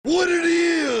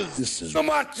This is the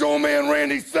Macho Man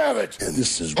Randy Savage. And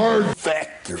this is Hard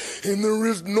Factor. And there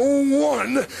is no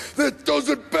one that does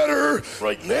it better.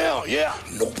 Right now, yeah.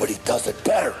 Nobody does it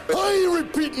better. I ain't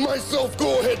repeating myself.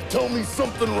 Go ahead, tell me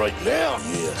something right now.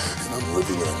 Yeah, and I'm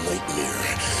living in a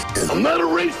nightmare. And I'm not a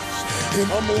racist.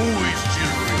 And I'm always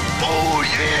cheering. Oh,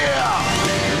 yeah!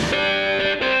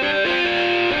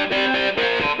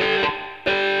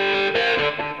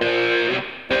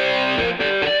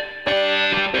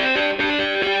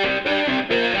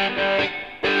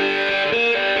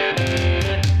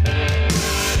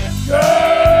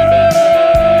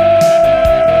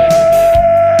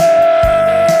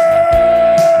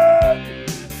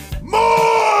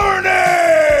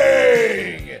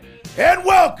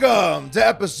 Welcome to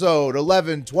episode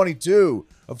 1122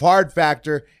 of Hard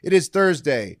Factor. It is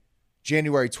Thursday,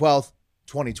 January 12th,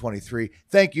 2023.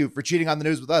 Thank you for cheating on the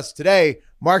news with us today.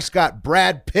 Mark's got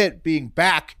Brad Pitt being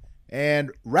back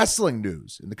and wrestling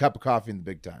news in the cup of coffee in the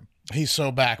big time. He's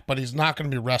so back, but he's not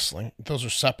going to be wrestling. Those are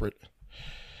separate.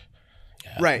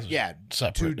 Yeah, right, yeah.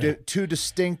 Separate. Two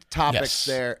distinct topics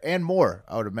there and more,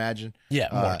 I would imagine. Yeah,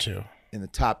 more too. In the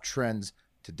top trends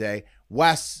today.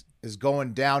 Wes is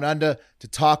going down under to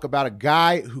talk about a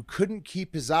guy who couldn't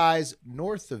keep his eyes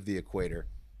north of the equator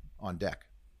on deck.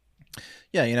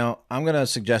 Yeah, you know, I'm going to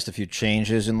suggest a few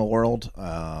changes in the world,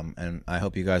 and I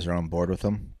hope you guys are on board with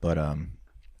them. But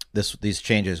these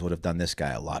changes would have done this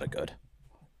guy a lot of good.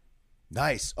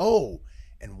 Nice. Oh,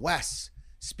 and Wes,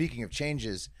 speaking of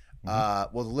changes,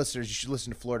 well, the listeners, you should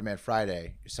listen to Florida Man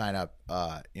Friday. You sign up,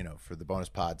 for the bonus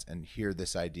pods and hear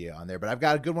this idea on there. But I've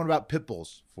got a good one about pit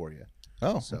bulls for you.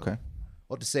 Oh, so okay.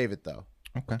 We'll have to save it, though.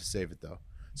 Okay.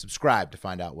 Subscribe to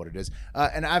find out what it is.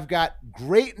 And I've got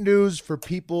great news for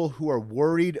people who are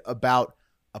worried about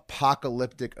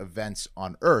apocalyptic events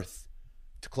on Earth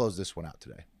to close this one out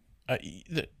today.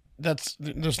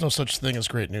 There's no such thing as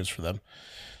great news for them.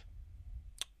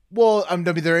 Well, I mean,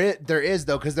 there is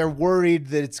though, because they're worried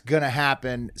that it's gonna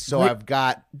happen. So I've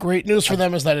got great news for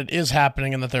them is that it is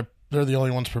happening and that they're the only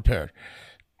ones prepared.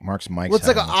 Mark's mic. Well, it's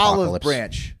like an olive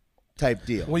branch type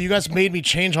deal. Well, you guys made me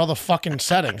change all the fucking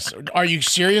settings. Are you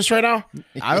serious right now?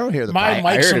 I don't hear the my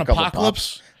mic's an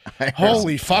apocalypse.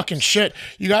 Holy fucking shit!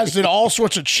 You guys did all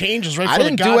sorts of changes right for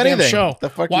the goddamn show.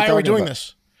 Why are we doing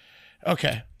this?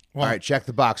 Okay. Well, all right, check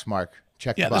the box, Mark.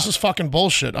 Check the box. This is fucking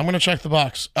bullshit. I'm going to check the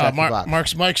box.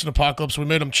 Mark's mic's an apocalypse. We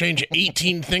made him change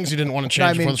 18 things he didn't want to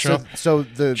change before the show. So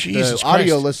the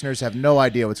audio listeners have no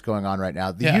idea what's going on right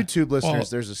now. The YouTube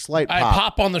listeners, there's a slight pop. I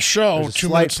pop on the show 2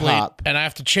 minutes late, and I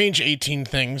have to change 18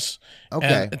 things.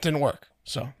 Okay. And it didn't work.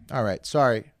 So. All right.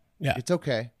 Sorry. Yeah. It's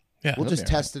okay. Yeah. We'll just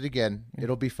test it again.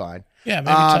 It'll be fine. Yeah,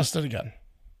 maybe test it again.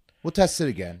 We'll test it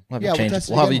again. We'll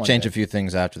have you change a few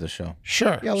things after the show.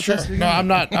 Sure. Yeah, we'll sure. test it again.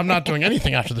 No, I'm not doing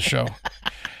anything after the show.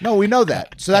 No, we know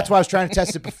that. So that's why I was trying to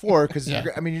test it before, because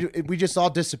I mean, we just all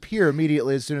disappear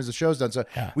immediately as soon as the show's done. So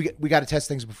we got to test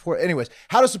things before. Anyways,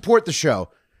 how to support the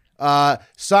show?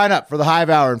 Sign up for the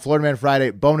Hive Hour and Florida Man Friday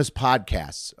bonus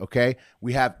podcasts. Okay,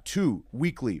 we have 2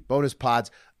 weekly bonus pods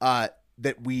that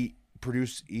we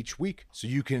produce each week, so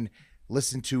you can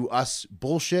listen to us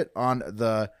bullshit on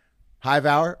the Hive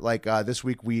Hour. Like this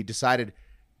week, we decided.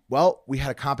 Well, we had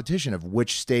a competition of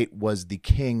which state was the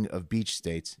king of beach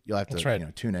states. You'll have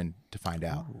to tune in to find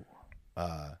out.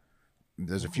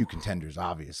 There's a few contenders,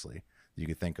 obviously, that you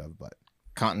could think of, but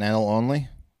continental only.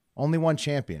 Only one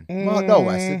champion. Well, no,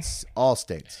 Wes, it's all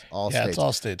states. Yeah, it's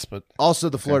all states, but also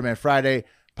the Florida Man Friday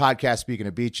podcast. Speaking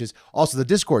of beaches, also the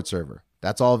Discord server.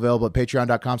 That's all available at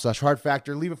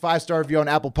patreon.com/hardfactor. Leave a 5-star review on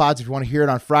Apple Pods if you want to hear it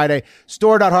on Friday.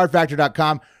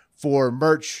 Store.hardfactor.com for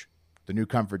merch. The new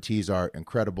comfort tees are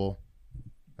incredible.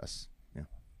 That's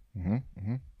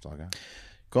That's all I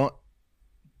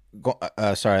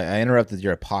got. Sorry, I interrupted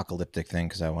your apocalyptic thing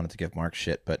because I wanted to give Mark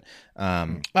shit, but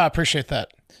I appreciate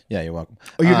that. Yeah, you're welcome.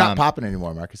 Oh, you're not popping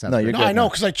anymore, Mark. No, you're good. I know,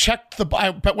 because I checked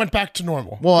I went back to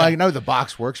normal. Well, I know the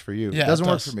box works for you. Yeah, it doesn't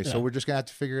work for me, so we're just gonna have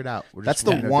to figure it out. That's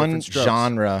the one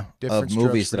genre of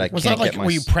movies that I can't get my.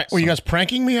 Were you guys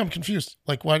pranking me? I'm confused.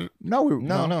 Like what? No.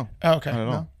 Oh, okay. Not at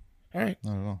all. No. All right.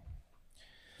 Not at all.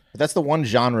 But that's the one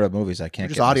genre of movies I can't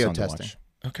get audio my son testing. to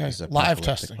watch. Okay. Live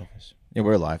testing. Movies. Yeah,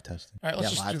 we're live testing. All right,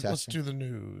 let's do the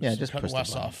news. Yeah, just cut push Wes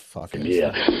the button. off. Fuck it.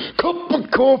 Yeah. Cup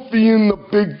of coffee in the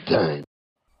big tank.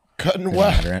 Cutting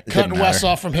Wes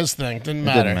off from his thing. Didn't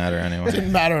matter. Didn't matter anyway.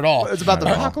 Didn't matter at all. It's about the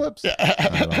apocalypse.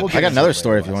 I got another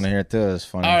story if you want to hear it too. It's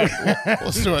funny. All right,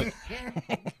 let's do it.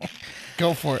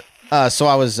 Go for it. So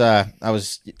I was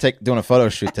doing a photo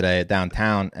shoot today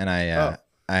downtown, and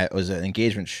it was an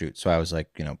engagement shoot. So I was like,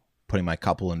 putting my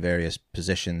couple in various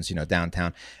positions,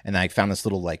 downtown. And I found this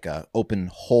little like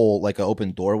open hole, like an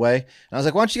open doorway. And I was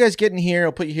like, why don't you guys get in here?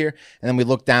 I'll put you here. And then we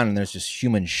look down and there's just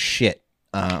human shit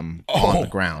on the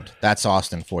ground. That's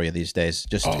Austin for you these days.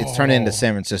 Just it's turning into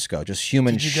San Francisco. Just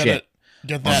human shit.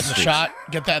 Get that in the shot.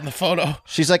 Get that in the photo.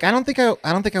 She's like, I don't think I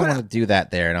want to do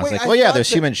that there. And I was like, well, yeah, there's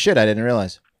human shit. I didn't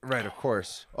realize. Right, of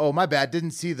course. Oh, my bad.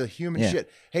 Didn't see the human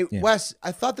shit. Hey, Wes,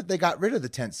 I thought that they got rid of the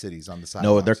tent cities on the side.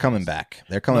 No, they're coming back.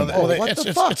 They're coming back. What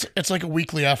the fuck? It's like a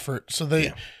weekly effort. So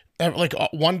they, like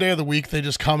one day of the week, they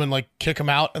just come and like kick them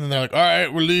out, and then they're like, all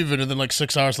right, we're leaving. And then like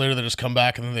 6 hours later, they just come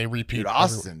back, and then they repeat. Dude,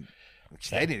 Austin,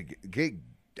 they need to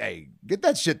get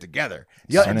that shit together.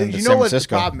 You know what the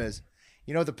problem is?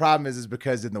 You know what the problem is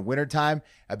because in the wintertime,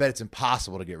 I bet it's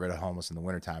impossible to get rid of homeless in the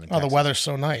wintertime. The weather's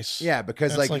so nice. Yeah,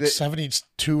 because it's like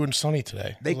 72 and sunny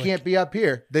today. They can't be up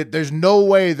here. There's no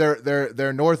way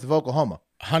they're north of Oklahoma.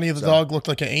 Honey the dog looked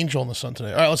like an angel in the sun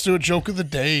today. All right, let's do a joke of the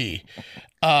day.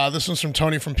 This one's from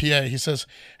Tony from PA. He says,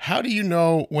 how do you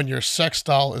know when your sex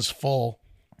doll is full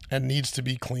and needs to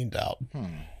be cleaned out?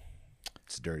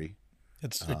 It's dirty.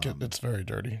 It's very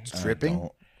dirty. It's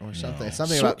dripping. Or something. No.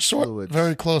 Something about fluids.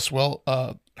 Very close. Well,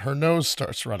 her nose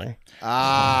starts running.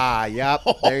 Yep.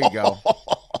 There you go.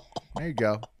 There you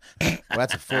go. Well,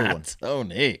 that's a full one.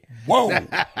 Tony. Whoa.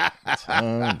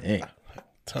 Tony.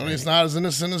 Tony's not as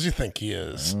innocent as you think he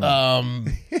is.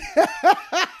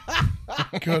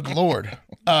 Good Lord.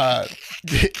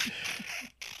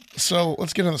 So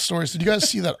let's get into the stories. Did you guys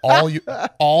see that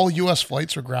all U.S.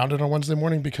 flights are grounded on Wednesday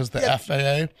morning because the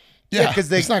FAA? Yeah,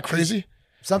 because it's not crazy.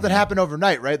 Something happened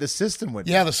overnight, right? The system went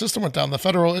down. Yeah, the system went down. The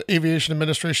Federal Aviation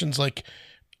Administration's like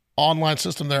online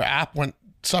system, their app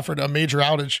suffered a major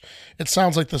outage. It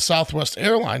sounds like the Southwest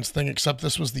Airlines thing, except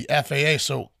this was the FAA.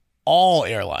 So all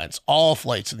airlines, all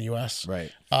flights in the U.S.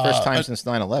 Right. First time since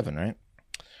 9/11, right?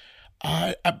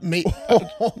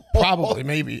 Probably,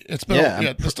 maybe. It's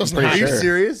been, this doesn't happen. Are you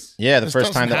serious? Yeah, the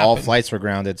first time that all flights were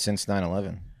grounded since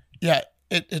 9/11. Yeah,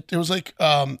 it was like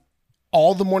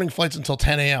all the morning flights until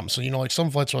 10 a.m. So, like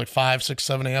some flights are like 5, 6,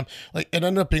 7 a.m. Like it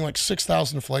ended up being like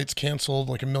 6,000 flights canceled,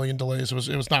 like 1 million delays. It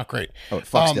was not great. Oh, it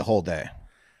fucks the whole day.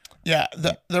 Yeah,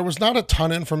 there was not a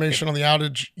ton of information on the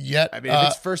outage yet. I mean, if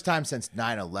it's first time since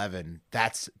 9/11,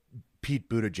 that's Pete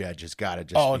Buttigieg has got to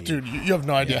just be... dude, you have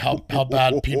no idea how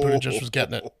bad Pete Buttigieg was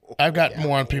getting it. I've got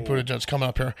more on Pete Buttigieg coming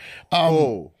up here.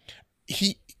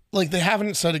 They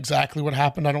haven't said exactly what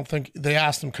happened. I don't think they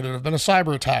asked him, could it have been a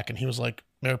cyber attack? And he was like,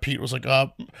 Mayor Pete was like,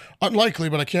 unlikely,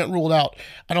 but I can't rule it out.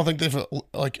 I don't think they've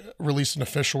released an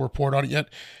official report on it yet.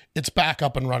 It's back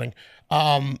up and running.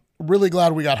 Really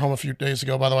glad we got home a few days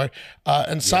ago, by the way.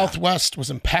 And Southwest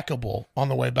was impeccable on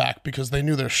the way back because they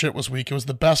knew their shit was weak. It was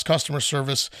the best customer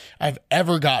service I've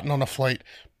ever gotten on a flight,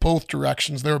 both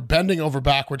directions. They were bending over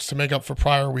backwards to make up for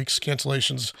prior week's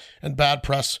cancellations and bad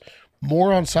press.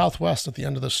 More on Southwest at the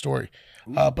end of this story.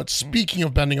 But speaking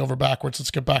of bending over backwards,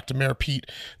 let's get back to Mayor Pete.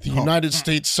 The United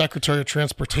States Secretary of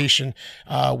Transportation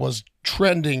was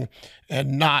trending,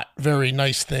 and not very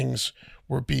nice things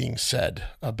were being said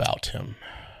about him.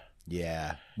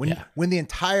 Yeah. When the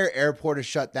entire airport is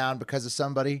shut down because of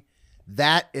somebody,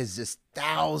 that is just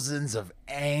thousands of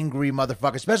angry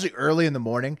motherfuckers, especially early in the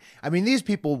morning. I mean, these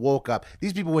people woke up.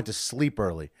 These people went to sleep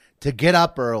early, to get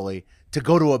up early, to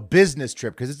go to a business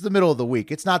trip because it's the middle of the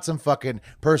week. It's not some fucking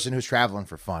person who's traveling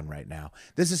for fun right now.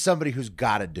 This is somebody who's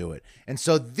got to do it. And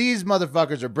so these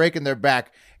motherfuckers are breaking their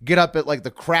back, get up at like the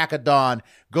crack of dawn,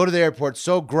 go to the airport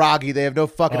so groggy they have no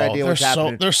fucking idea what's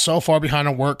happening. They're so far behind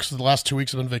on work because the last 2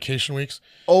 weeks have been vacation weeks.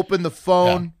 Open the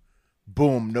phone,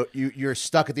 boom, no, you're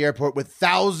stuck at the airport with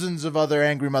thousands of other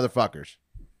angry motherfuckers.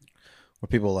 Where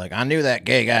people are like, I knew that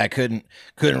gay guy couldn't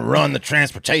run the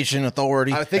transportation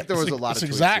authority. I think there was a lot of tweets,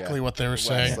 exactly what they were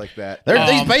saying. Like that.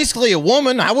 He's basically a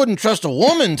woman. I wouldn't trust a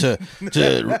woman to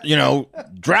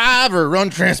drive or run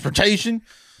transportation.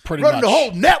 Pretty much. Running the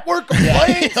whole network of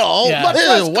planes.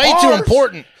 This is way too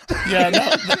important. Yeah,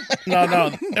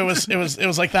 no. It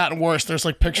was like that and worse. There's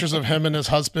like pictures of him and his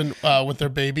husband with their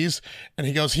babies, and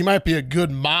he goes, he might be a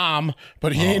good mom,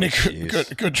 but he ain't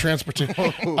a good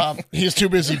transportation. He's too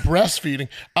busy breastfeeding.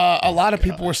 A lot of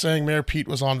people were saying Mayor Pete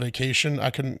was on vacation. I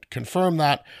couldn't confirm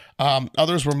that.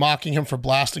 Others were mocking him for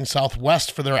blasting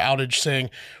Southwest for their outage,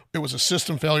 saying it was a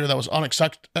system failure that was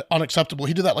unacceptable.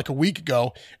 He did that like a week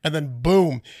ago, and then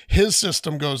boom, his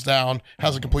system goes down,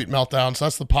 has a complete meltdown. So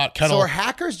that's the pot kettle. So are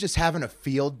hackers just having a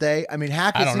field day? I mean,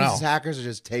 hackers are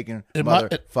just taking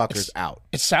motherfuckers out.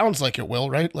 It sounds like it will,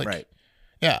 right? Like, right.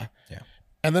 Yeah.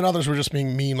 And then others were just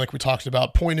being mean, like we talked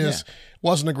about. Point is,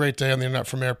 wasn't a great day on the internet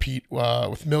for Mayor Pete,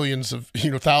 with millions of,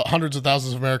 hundreds of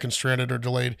thousands of Americans stranded or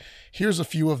delayed. Here's a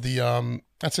few of the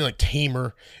I'd say like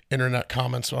tamer internet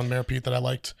comments on Mayor Pete that I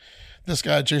liked. This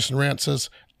guy, Jason Rant, says,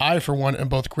 I, for one, am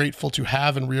both grateful to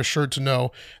have and reassured to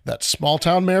know that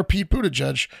small-town Mayor Pete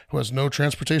Buttigieg, who has no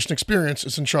transportation experience,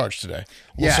 is in charge today.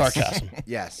 A little sarcasm.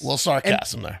 Yes. A little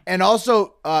sarcasm there. And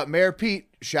also, Mayor Pete,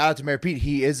 shout out to Mayor Pete.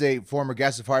 He is a former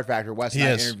guest of Hard Factor. Wes and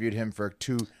I interviewed him for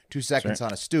two seconds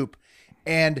on a stoop.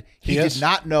 And he did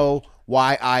not know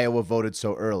why Iowa voted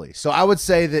so early. So I would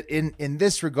say that in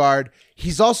this regard,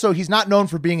 he's not known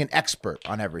for being an expert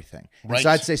on everything. Right. So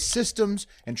I'd say systems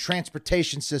and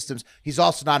transportation systems. He's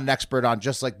also not an expert on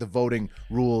just like the voting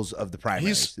rules of the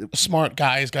primaries. He's a smart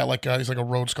guy. He's got he's like a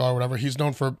Rhodes Scholar or whatever. He's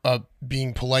known for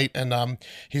being polite, and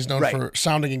he's known for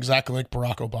sounding exactly like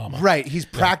Barack Obama. Right. He's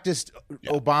practiced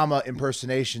Obama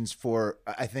impersonations for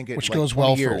I think which goes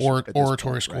well for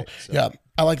oratory school. Right? So. Yeah,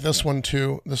 I like this one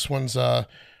too. This one's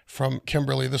from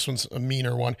Kimberly. This one's a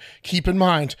meaner one. Keep in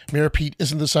mind, Mayor Pete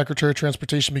isn't the Secretary of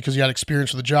Transportation because he had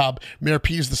experience for the job. Mayor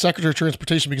Pete is the Secretary of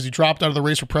Transportation because he dropped out of the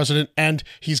race for president and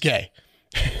he's gay.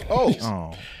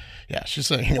 Oh. Yeah, she's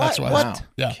saying that's why. Wow.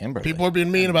 Yeah, Kimberly. People are being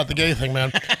mean about the gay thing,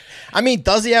 man. I mean,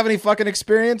 does he have any fucking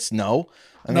experience? No.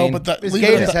 I mean, but his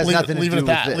gayness has nothing to do with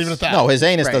this. Leave it at that. No, his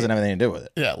anus doesn't have anything to do with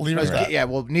it. Yeah, leave it at that. Yeah,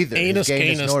 well, neither. Anus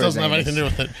doesn't have anything to do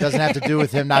with it. Doesn't have to do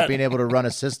with him not being able to run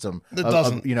a system. It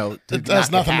doesn't. It has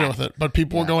nothing to do with it. But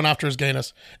people were going after his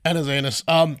gayness and his anus.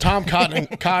 Tom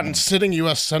Cotton, sitting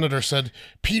U.S. Senator, said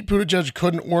Pete Buttigieg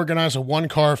couldn't organize a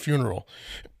one-car funeral.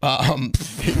 What?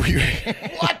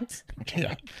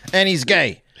 Yeah. And he's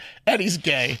gay.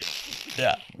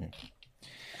 Yeah.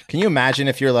 Can you imagine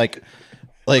if you're like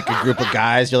a group of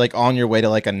guys, you're like on your way to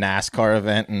like a NASCAR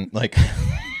event and like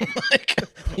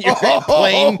your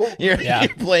plane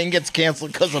gets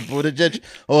canceled because of Buttigieg?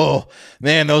 Oh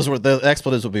man, the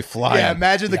expletives will be flying. Yeah,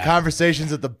 imagine the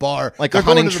conversations at the bar. Like they're a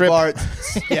hunting going to trip.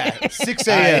 the bar 6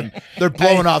 a.m. They're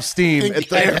blowing off steam at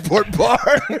the airport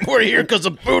bar. We're here because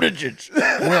of Buttigieg.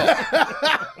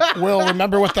 Will,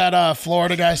 remember what that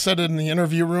Florida guy said in the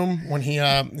interview room when he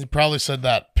probably said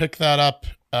that? Pick that up.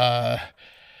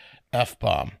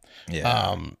 F-bomb.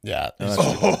 Yeah. Yeah.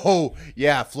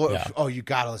 Yeah. Oh, you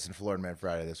got to listen to Florida Man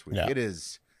Friday this week. Yeah. It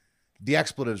is. The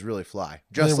expletives really fly,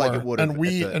 just like it would have.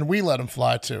 And we let them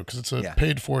fly too, because it's a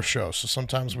paid for show. So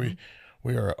sometimes we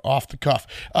are off the cuff.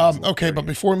 Okay, but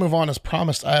before we move on, as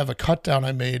promised, I have a cut down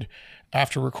I made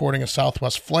after recording a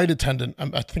Southwest flight attendant.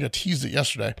 I think I teased it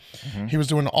yesterday. Mm-hmm. He was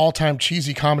doing an all-time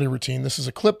cheesy comedy routine. This is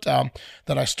a clip down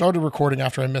that I started recording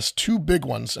after I missed two big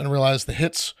ones and realized the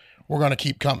hits were going to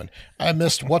keep coming. I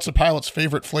missed what's a pilot's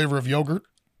favorite flavor of yogurt?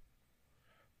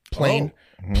 Plain. Oh.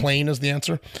 Mm-hmm. Plain is the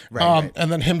answer. Right. And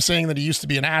then him saying that he used to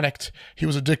be an addict. He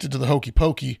was addicted to the hokey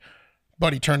pokey,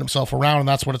 but he turned himself around, and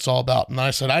that's what it's all about. And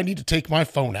I said, I need to take my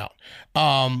phone out.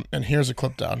 And here's a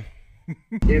clip down.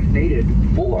 If needed,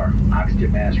 4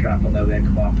 oxygen mask strap will know then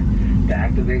come off. To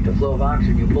activate the flow of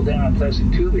oxygen, you pull down on plastic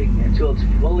tubing until it's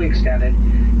fully extended.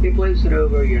 You place it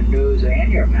over your nose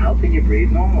and your mouth, and you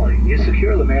breathe normally. You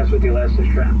secure the mask with the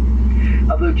elastic strap.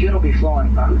 Although oxygen will be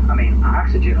flowing,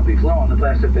 the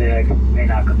plastic bag may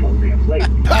not completely inflate.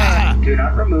 Do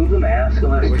not remove the mask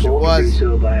unless told to do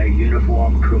so by a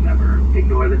uniformed crew member.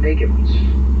 Ignore the naked ones.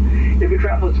 If you're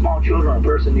traveling with small children or a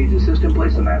person needs assistance,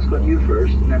 place the mask on you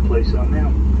first and then place it on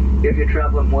them. If you're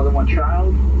traveling with more than one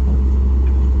child,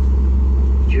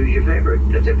 choose your favorite.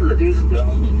 That's it for the do's and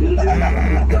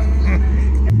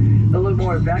don'ts. A little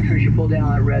more adventurous, you pull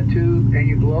down that red tube and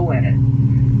you blow in it.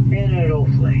 And it'll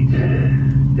inflate.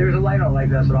 There's a light on life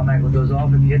vest automatically goes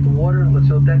off if you hit the water. Let's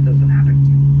hope that doesn't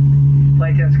happen.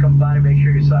 Flight attendants come by to make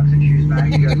sure your socks and shoes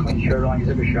match. You got a clean shirt on. You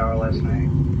took a shower last night.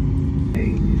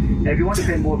 And if you want to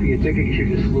pay more for your ticket, you should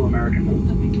just flew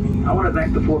American. I want to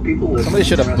thank the 4 people listening. Somebody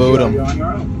should have booed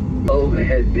them.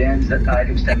 Overhead bins, that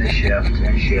items tend to shift,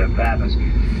 and shift happens.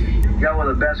 Got one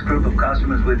of the best group of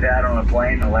customers we've had on a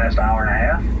plane in the last hour and a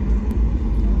half.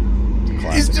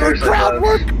 He's doing crowd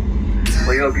work.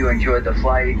 We hope you enjoyed the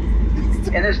flight.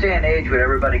 In this day and age with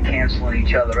everybody canceling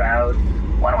each other out,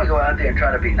 why don't we go out there and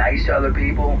try to be nice to other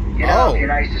people? You know, if you're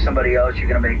nice to somebody else, you're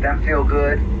going to make them feel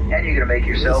good, and you're going to make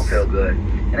yourself feel good.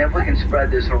 And if we can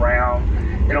spread this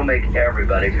around, it'll make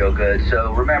everybody feel good.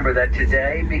 So remember that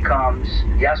today becomes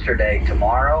yesterday,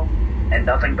 tomorrow, and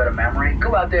nothing but a memory.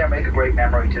 Go out there and make a great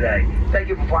memory today. Thank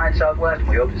you for flying Southwest, and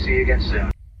we hope to see you again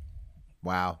soon.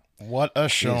 Wow. What a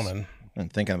showman. Been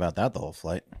thinking about that the whole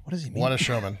flight. What does he mean? What a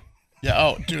showman. Yeah.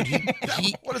 Oh, dude. He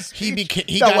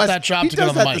got that job to get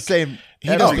on the mic. The same.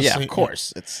 Of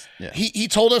course. He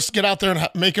told us to get out there and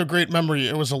make a great memory.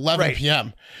 It was 11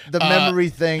 p.m. The memory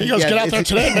thing. He goes, get out there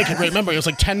today and make a great memory. It was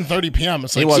like 10:30 p.m.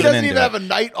 It's like, he doesn't even have a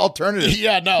night alternative.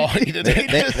 Yeah, no, he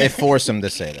didn't. They force him to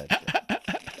say that.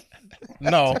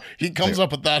 No, he comes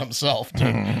up with that himself,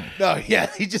 dude. No,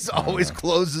 yeah, he just always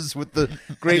closes with the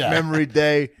great memory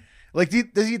day. Like,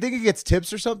 does he think he gets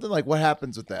tips or something? Like, what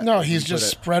happens with that? No, Like, he's just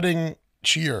spreading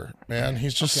cheer, man.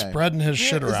 He's just spreading his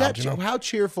shit around. How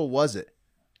cheerful was it?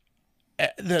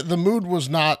 The mood was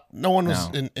not. No one was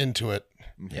into it.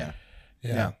 Yeah.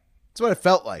 That's what it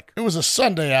felt like. It was a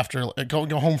Sunday after going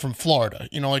home from Florida.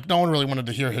 Like no one really wanted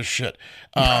to hear his shit.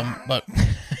 But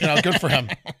good for him.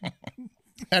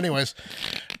 Anyways,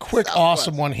 quick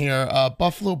awesome one here.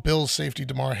 Buffalo Bills safety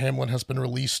Damar Hamlin has been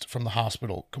released from the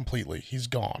hospital completely. He's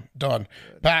gone. Done.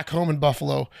 Back home in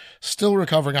Buffalo. Still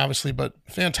recovering, obviously, but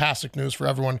fantastic news for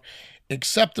everyone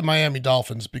except the Miami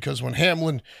Dolphins, because when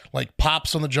Hamlin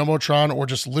pops on the Jumbotron or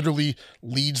just literally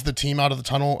leads the team out of the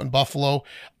tunnel in Buffalo,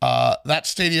 that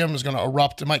stadium is going to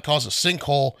erupt. It might cause a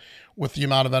sinkhole with the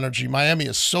amount of energy. Miami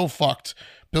is so fucked.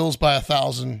 Bills by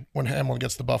 1,000 when Hamlin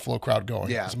gets the Buffalo crowd going.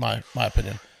 Yeah, is my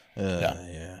opinion.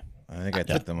 Yeah. I think I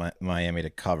took the Miami to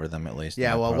cover them at least.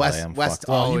 Yeah, well, West.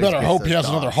 Well, you better hope he has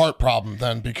another heart problem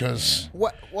then, because.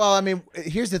 Well, I mean,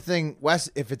 here's the thing, Wes.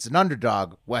 If it's an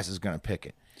underdog, Wes is going to pick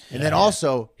it. And then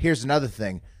also, here's another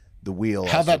thing: the wheel.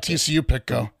 How'd that TCU pick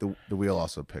go? The wheel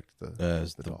also picked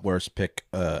the worst pick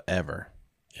ever.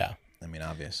 Yeah, I mean,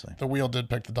 obviously, the wheel did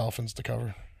pick the Dolphins to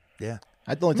cover. Yeah,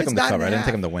 I only took them to cover. I didn't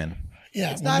take them to win.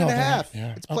 Yeah, it's 9.5.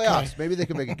 Yeah. It's playoffs. Okay. Maybe they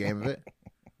can make a game of it.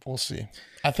 We'll see.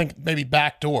 I think maybe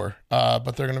backdoor,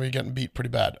 but they're going to be getting beat pretty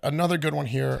bad. Another good one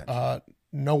here.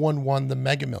 No one won the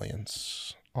Mega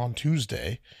Millions on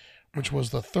Tuesday, which was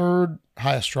the third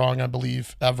highest drawing, I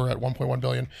believe, ever at 1.1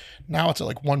 billion. Now it's at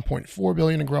 1.4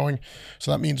 billion and growing.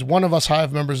 So that means one of us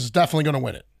Hive members is definitely going to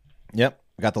win it. Yep.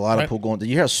 Got the lotto pool going. Did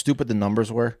you hear how stupid the numbers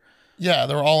were? Yeah,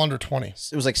 they were all under 20.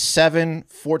 It was 7,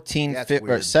 14,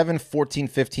 7, 14,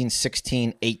 15,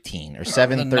 16, 18, or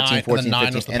 7, 13, 14,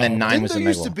 15, and then 9 was the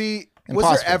Mega.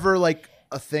 Was there ever a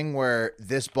thing where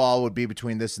this ball would be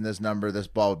between this and this number, this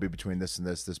ball would be between this and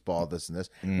this ball, this and this?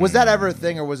 Was that ever a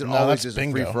thing, or was it always just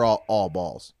a free-for-all, all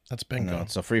balls? That's bingo. No,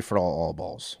 it's a free-for-all, all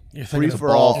balls.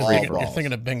 Free-for-all, all balls. You're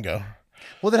thinking of bingo.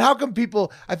 Well, then how come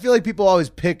people, I feel like people always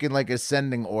pick in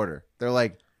ascending order. They're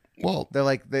like,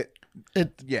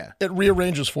 it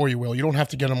rearranges for you, Will. You don't have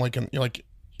to get them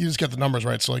you just get the numbers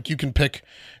right. So you can pick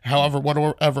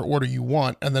whatever order you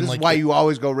want, and then this is why you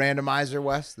always go randomizer,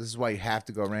 Wes. This is why you have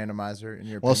to go randomizer in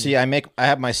your opinion. Well, see, I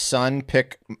have my son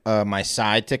pick my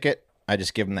side ticket. I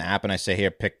just give him the app and I say,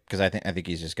 here, pick, because I think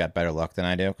he's just got better luck than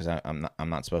I do, because I'm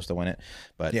not supposed to win it,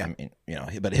 but I mean,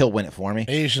 but he'll win it for me.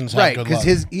 Asians have good luck.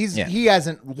 Because he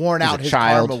hasn't worn out his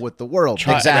karma with the world.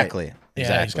 Exactly. Right.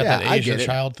 Yeah, he's got that Asian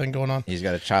child thing going on. He's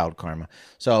got a child karma.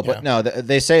 So, but no,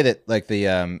 they say that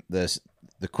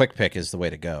the quick pick is the way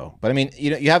to go. But I mean,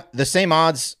 you have the same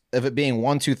odds of it being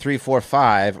 1, 2, 3, 4,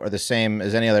 5 are the same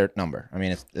as any other number. I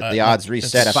mean, the odds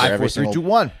reset after 5, every 4, 3, single 2,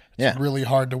 1. It's really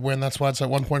hard to win. That's why it's at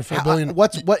 1.4 billion.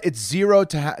 It's 0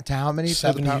 to how many?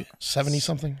 70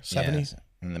 something. 70. Yeah,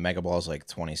 and the Mega Ball is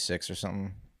 26 or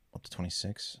something. Up to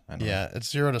 26. I don't know.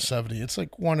 It's 0 to 70. It's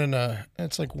one in a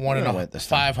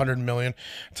 500 million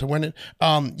to win it.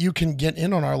 You can get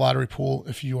in on our lottery pool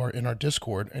if you are in our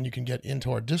Discord, and you can get into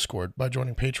our Discord by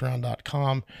joining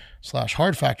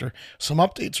patreon.com/hardfactor. Some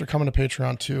updates are coming to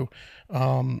Patreon too.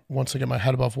 Once I get my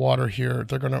head above water here,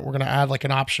 we're gonna add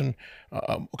an option,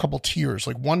 a couple tiers.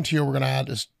 One tier we're gonna add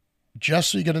is just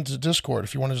so you get into Discord.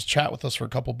 If you want to just chat with us for a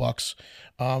couple bucks,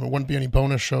 it wouldn't be any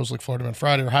bonus shows like Florida Man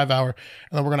Friday or Hive Hour.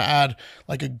 And then we're going to add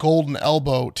a golden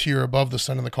elbow tier above the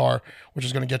Send in the Car, which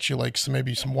is going to get you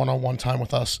maybe some one-on-one time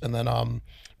with us. And then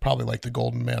probably the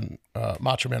golden man,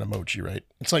 macho man emoji, right?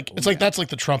 It's that's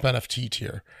the Trump NFT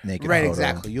tier. Naked right, photo.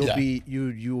 Exactly.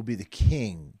 You will be the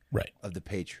king of the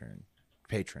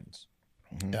patrons.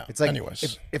 Mm-hmm. Yeah. It's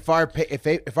anyways, if our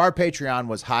Patreon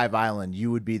was Hive Island,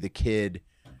 you would be the kid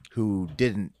who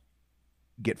didn't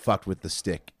get fucked with the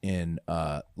stick in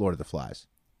Lord of the Flies.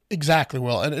 Exactly,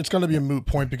 Will. And it's going to be a moot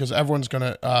point because everyone's going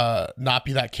to not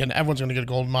be that kid. Everyone's going to get a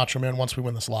golden macho man once we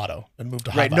win this lotto and move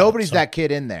to High Right, nobody's that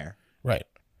kid in there. Right.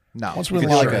 No. Once we win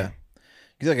the lottery.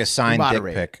 You a signed dick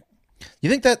pic. You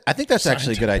think that? I think that's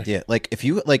actually a good idea. If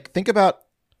you think about,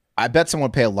 I bet someone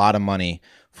would pay a lot of money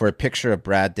for a picture of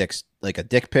Brad Dick's, a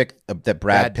dick pic that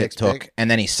Brad Pitt took, and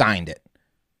then he signed it.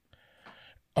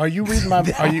 Are you reading my?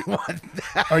 Are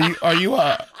you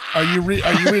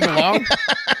reading along?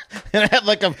 And I had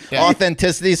a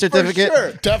authenticity certificate.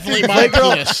 Sure. Definitely my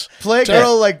penis.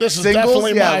 Playgirl this singles? is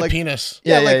definitely my penis.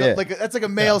 Yeah. That's a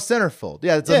male centerfold.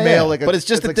 Yeah, it's a male. But it's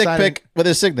just a dick pic with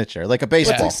his signature, like a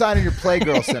baseball. It's like signing your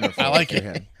Playgirl centerfold. I like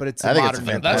it. But it's I think modern.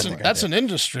 it's fantastic. That's an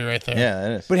industry right there. Yeah,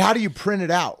 it is. But how do you print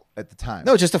it out at the time?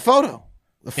 No, just a photo,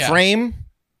 a frame.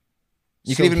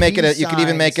 You could even make it a. You could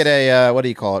even make it a. What do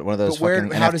you call it? One of those fucking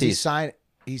NFTs. How does he sign?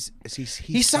 He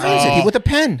signs it with a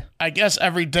pen. I guess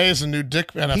every day is a new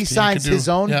dick NFT. He signs his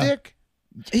own dick.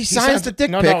 He signs the dick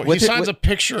pic. No, he signs a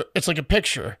picture. It's like a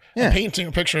picture, Yeah. a painting,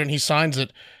 a picture, and he signs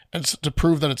it, and to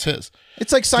prove that it's his.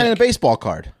 It's like signing a baseball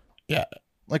card. Yeah.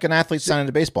 Like an athlete signing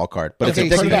a baseball card, but Okay,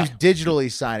 it's a so dick you pic.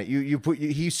 digitally sign it. He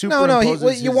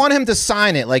superimposes. You want him to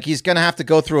sign it. Like he's gonna have to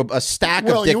go through a stack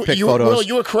of dick pic photos. Will,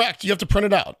 you were correct. You have to print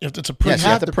it out. It's a print. Yes, you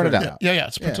have to print it out. Yeah,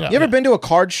 it's printed out. You ever been to a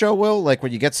card show, Will? Like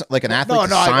when you get like an athlete to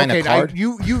sign a card?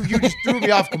 You just threw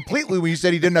me off completely when you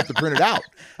said he didn't have to print it out.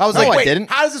 I was No, like, I wait,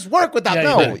 didn't. how does this work without Yeah,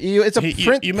 no? It's a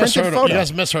printed photo. You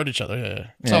guys misheard each other. Yeah.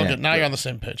 It's all good. Now you're on the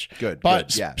same page. Good. But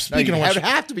good, yeah. speaking no, of which, it would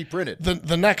have to be printed.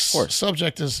 the next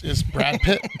subject is Brad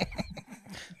Pitt.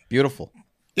 Beautiful.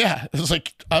 Yeah, it was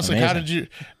like I was Amazing. like, how did you?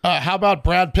 How about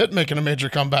Brad Pitt making a major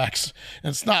comebacks?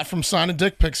 It's not from signing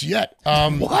dick pics yet.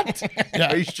 What?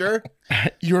 Yeah, Are you sure?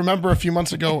 You remember a few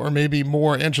months ago, or maybe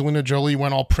more, Angelina Jolie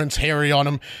went all Prince Harry on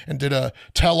him and did a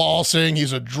tell-all saying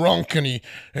he's a drunk and he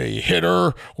hit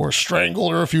her or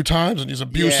strangled her a few times and he's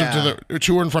abusive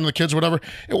to her in front of the kids or whatever.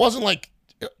 It wasn't like.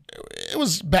 It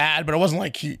was bad, but it wasn't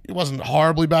like it wasn't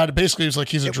horribly bad. Basically, it was like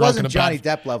he's a drunk and a Johnny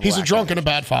bad. Depp level He's a drunk acting. and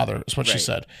a bad father. Is what she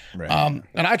said. Right.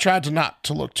 And I tried to not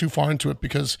to look too far into it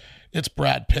because it's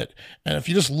Brad Pitt, and if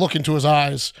you just look into his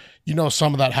eyes, you know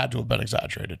some of that had to have been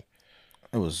exaggerated.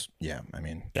 It was,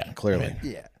 clearly.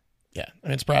 Yeah. Yeah, I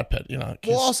mean it's Brad Pitt. You know.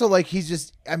 Well, also like he's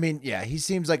just. I mean, yeah, he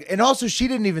seems like, and also she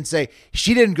didn't even say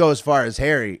she didn't go as far as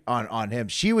Harry on him.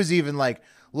 She was even like,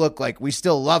 look, like we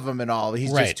still love him and all.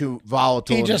 He's just too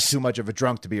volatile and too much of a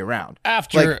drunk to be around.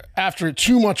 After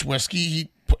too much whiskey,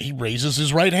 he raises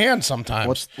his right hand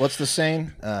sometimes. What's the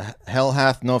saying? Hell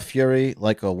hath no fury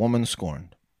like a woman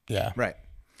scorned. Yeah. Right.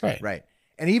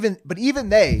 And even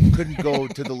they couldn't go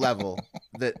to the level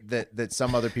that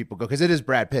some other people go, because it is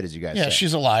Brad Pitt, as you guys say. Yeah,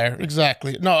 she's a liar.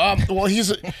 Exactly. No, well,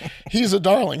 he's a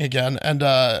darling again, and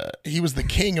he was the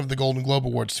king of the Golden Globe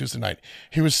Awards Tuesday night.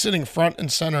 He was sitting front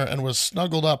and center and was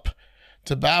snuggled up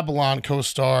to Babylon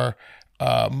co-star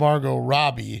Margot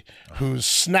Robbie, whose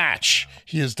Snatch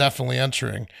he is definitely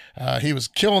entering. He was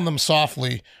killing them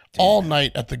softly all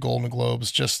night at the Golden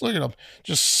Globes. Just look at him,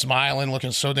 just smiling,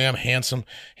 looking so damn handsome.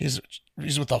 He's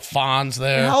with the Fonz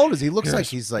there. How old is he? Looks like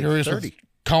he's like 30.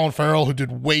 Colin Farrell, who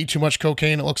did way too much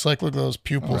cocaine, it looks like. Look at those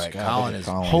pupils. Colin is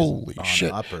holy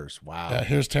shit. Uppers. Wow. Yeah,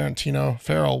 here's Tarantino.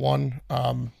 Farrell won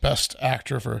Best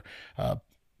Actor for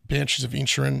Banshees of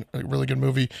Inisherin, a really good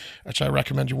movie, which I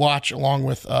recommend you watch, along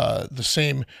with the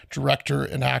same director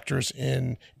and actors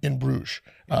in Bruges.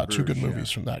 Two good movies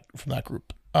from that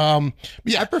group. I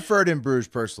preferred In Bruges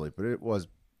personally, but it was.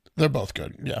 They're both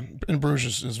good. Yeah. In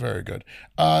Bruges is very good.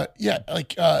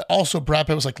 Also Brad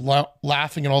Pitt was like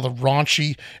laughing at all the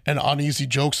raunchy and uneasy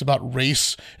jokes about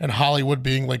race and Hollywood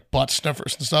being like butt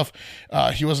sniffers and stuff.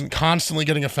 He wasn't constantly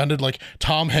getting offended like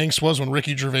Tom Hanks was when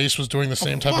Ricky Gervais was doing the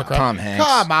same type of crap. Tom Hanks.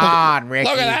 Come on, Ricky.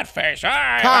 Look at that face.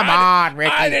 Come on,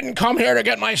 Ricky. I didn't come here to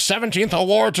get my 17th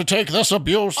award to take this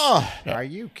abuse. Are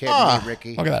you kidding me,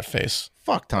 Ricky? Look at that face.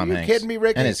 Fuck Tom you Hanks. kidding me,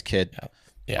 Ricky? And his kid.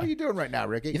 Yeah. What are you doing right now,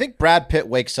 Ricky? You think Brad Pitt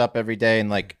wakes up every day and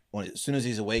like as soon as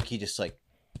he's awake, he just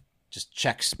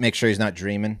checks, make sure he's not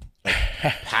dreaming, like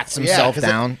pats himself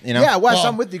down. You know? Yeah, Wes,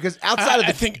 I'm with you because outside of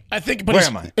the I think, but Where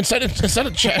am I? Instead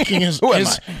of checking his,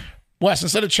 Wes,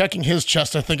 instead of checking his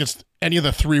chest, I think it's any of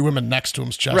the three women next to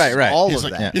him's chest. Right. all He's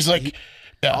of like, that. He's like,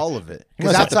 all of it. He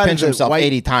must have to outside pinch of the himself white,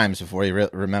 80 times before he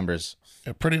remembers.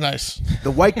 pretty nice.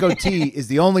 the white goatee is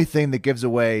the only thing that gives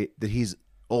away that he's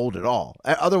old at all.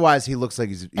 Otherwise, he looks like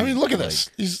he's. I mean, look at this.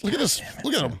 Look at this.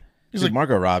 Look at him. He's Dude, like,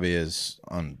 Margot Robbie is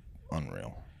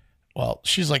unreal. well,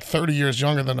 she's like 30 years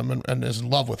younger than him and is in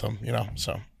love with him. You know,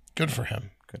 so good for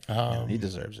him. Good. Yeah, he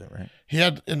deserves it, right? He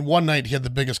had in one night he had the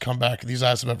biggest comeback these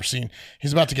eyes have ever seen.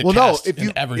 He's about to get cast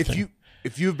in everything.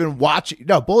 If you've been watching,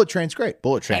 Bullet Train's great.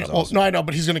 Bullet Train's awesome. No, I know,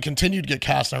 but he's going to continue to get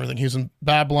cast and everything. He was in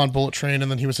Babylon, Bullet Train, and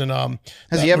then he was in.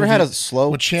 Has he ever had a slow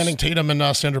with Channing Tatum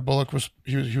and Sandra Bullock?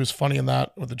 He was funny in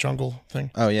that with the jungle thing.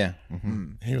 Oh yeah,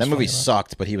 that movie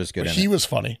sucked, but he was good. He was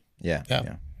funny. Yeah.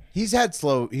 He's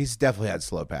definitely had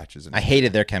slow patches. I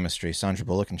hated their chemistry. Sandra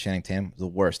Bullock and Channing Tatum, the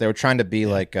worst. They were trying to be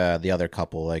like the other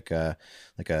couple, like a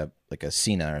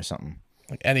Cena or something.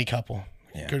 Like any couple,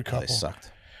 good couple. They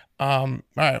sucked. All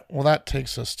right. Well, that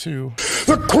takes us to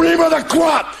The cream of the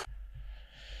crop!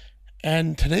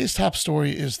 And today's top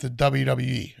story is the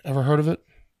WWE. Ever heard of it?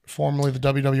 Formerly the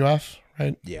WWF,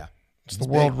 right? Yeah. It's the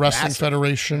World Wrestling massive.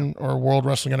 Federation or World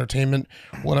Wrestling Entertainment,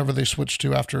 whatever they switched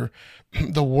to after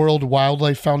the World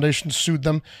Wildlife Foundation sued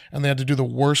them, and they had to do the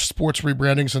worst sports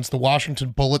rebranding since the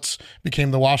Washington Bullets became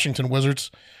the Washington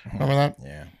Wizards. Remember that?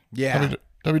 Yeah. Yeah.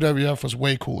 WWF was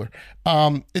way cooler.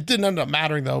 It didn't end up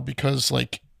mattering though, because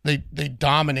like they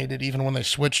dominated even when they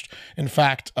switched. In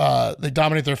fact, they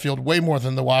dominate their field way more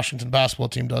than the Washington basketball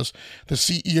team does. The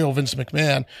CEO, Vince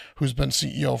McMahon, who's been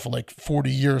CEO for like 40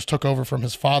 years, took over from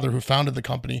his father who founded the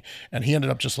company, and he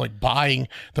ended up just like buying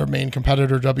their main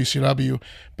competitor, WCW,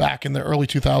 back in the early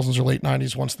 2000s or late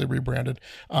 90s once they rebranded.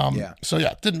 So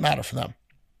yeah, it didn't matter for them.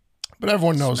 But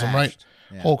everyone knows them, right?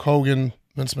 Yeah. Hulk Hogan,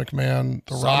 Vince McMahon,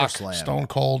 The Rock, SummerSlam. Stone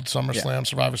Cold, SummerSlam,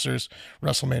 Survivor Series,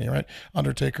 WrestleMania, right?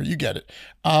 Undertaker, you get it.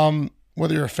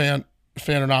 Whether you're a fan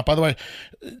or not. By the way,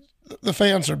 the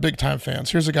fans are big time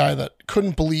fans. Here's a guy that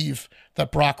couldn't believe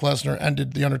that Brock Lesnar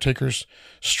ended the Undertaker's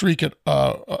streak at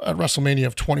WrestleMania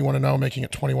of 21-0, making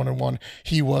it 21-1.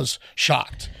 He was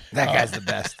shocked. That guy's the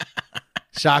best.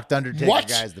 Shocked Undertaker What?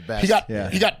 guy's the best.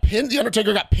 He got pinned. The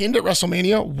Undertaker got pinned at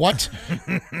WrestleMania. What?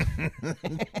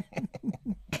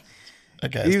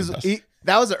 That guy's the best.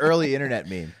 That was an early internet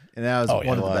meme, and that was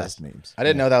one of the best memes. I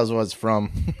didn't know that was what it was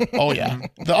from. Oh yeah,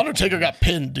 the Undertaker got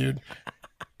pinned, dude.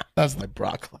 That's Like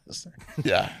Brock Lesnar.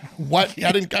 yeah. What?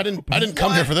 I didn't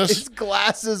come here for this. His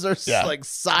glasses are like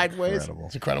sideways.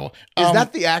 It's incredible. Is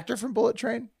that the actor from Bullet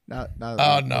Train? No. No.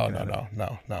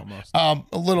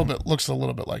 A little bit, looks a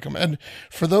little bit like him. And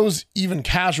for those even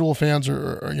casual fans,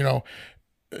 or you know,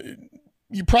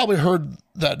 you probably heard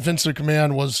that Vince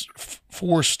McMahon was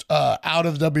forced out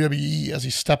of WWE as he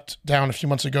stepped down a few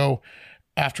months ago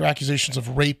after accusations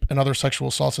of rape and other sexual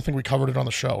assaults. I think we covered it on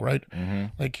the show, right? Mm-hmm.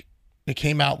 Like it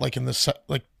came out like in this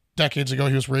like decades ago,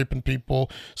 he was raping people,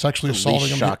 sexually assaulting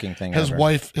them. Shocking thing. His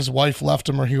wife left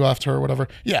him, or he left her, or whatever.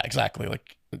 Yeah, exactly.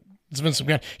 Like it's Vince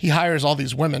McMahon. He hires all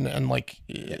these women and like,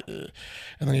 and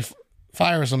then he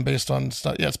fires them based on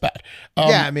stuff. Yeah, it's bad.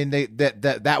 Yeah, I mean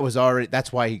that was already.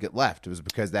 That's why he got left. It was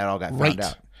because that all got found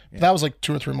out. Yeah. That was like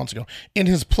 2 or 3 months ago. In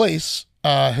his place,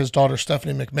 his daughter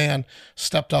Stephanie McMahon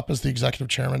stepped up as the executive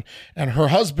chairman, and her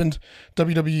husband,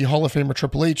 WWE Hall of Famer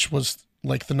Triple H, was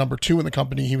like the number 2 in the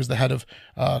company. He was the head of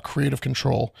creative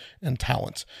control and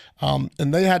talent.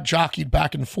 And they had jockeyed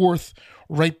back and forth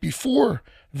right before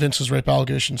Vince's rape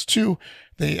allegations too.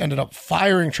 They ended up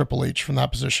firing Triple H from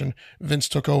that position. Vince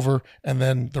took over, and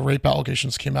then the rape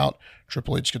allegations came out.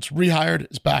 Triple H gets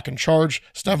rehired, is back in charge.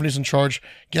 Stephanie's in charge.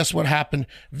 Guess what happened?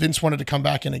 Vince wanted to come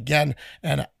back in again,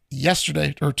 and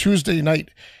yesterday or Tuesday night,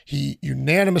 he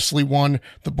unanimously won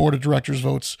the board of directors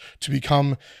votes to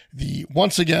become the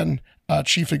once again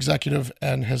chief executive,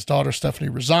 and his daughter Stephanie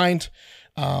resigned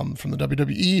from the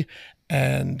WWE,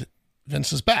 and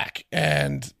Vince is back.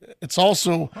 And it's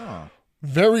also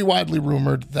very widely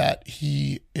rumored that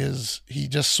he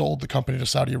just sold the company to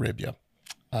Saudi Arabia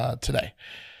today.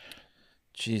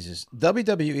 Jesus.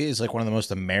 WWE is like one of the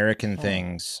most American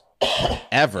things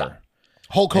ever.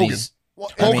 Hulk Hogan. He's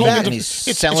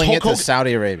selling it to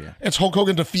Saudi Arabia. It's Hulk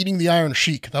Hogan defeating the Iron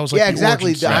Sheik. That was like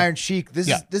exactly. The Iron Sheik. This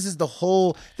is the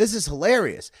whole. This is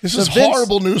hilarious. This is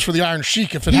horrible news for the Iron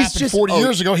Sheik. If it happened 40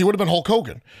 years ago, he would have been Hulk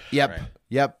Hogan. Yep. Right.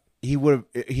 Yep. He would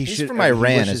have. He's from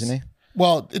Iran, isn't he?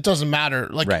 Well, it doesn't matter.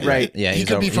 Like, right. Yeah, he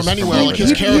could be from anywhere. Like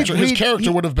his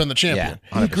character would have been the champion.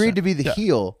 Yeah, he agreed to be the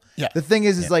heel. Yeah. The thing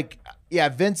is like,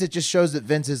 Vince. It just shows that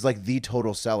Vince is like the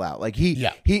total sellout. Like he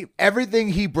everything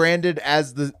he branded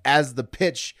as the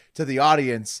pitch to the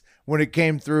audience when it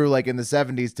came through, like in the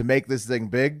 70s, to make this thing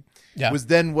big, was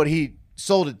then what he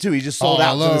sold it to. He just sold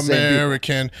out to the same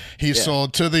American. People. He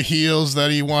sold to the heels that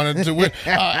he wanted to win.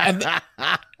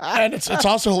 And it's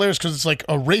also hilarious because it's like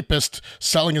a rapist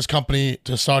selling his company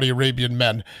to Saudi Arabian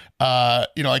men.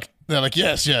 Like they're like,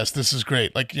 yes, this is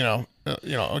great. Like, a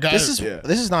guy. This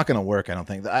is not going to work. I don't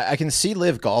think. I can see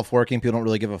Live Golf working. People don't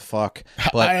really give a fuck.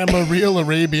 But I am a real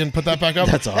Arabian. Put that back up.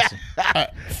 That's awesome.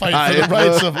 Fight for the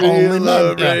rights of only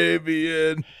men.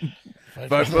 Arabian.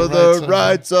 Fight for the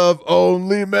rights of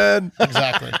only men.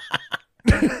 Exactly.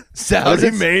 Saudi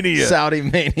Mania.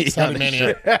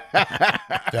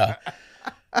 Yeah.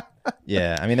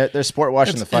 Yeah, I mean they're sport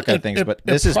washing the fuck out of things, but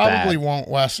this is bad. It probably won't,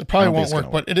 Wes. It probably won't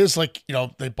work, but it is like,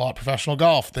 they bought professional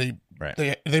golf. They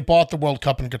bought the World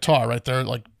Cup in Qatar, right? They're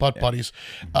like butt buddies.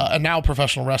 And now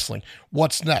professional wrestling.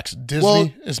 What's next? Disney?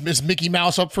 Well, is Mickey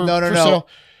Mouse up for sale?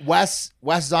 Wes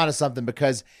is onto something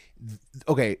because,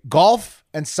 golf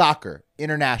and soccer,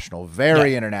 international,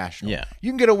 very international. Yeah. You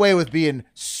can get away with being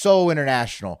so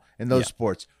international in those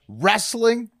sports.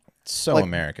 Wrestling, So like,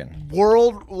 American.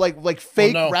 world like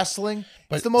fake no, wrestling.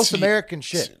 but It's the most see- American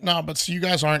shit. No, but so you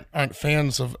guys aren't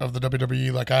fans of the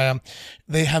WWE like I am.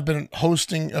 They have been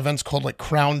hosting events called like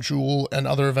Crown Jewel and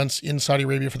other events in Saudi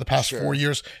Arabia for the past 4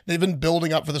 years. They've been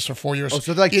building up for this for 4 years. Oh,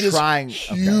 so they're like It is trying.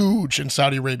 huge in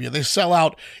Saudi Arabia. They sell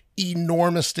out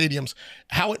enormous stadiums.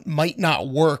 How it might not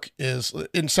work is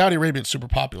in Saudi Arabia, it's super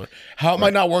popular. How it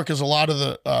might not work is a lot of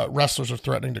the wrestlers are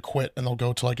threatening to quit and they'll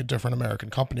go to like a different American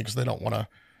company because they don't want to.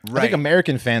 I think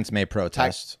American fans may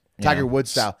protest. Tiger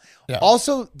Woods style. Yeah.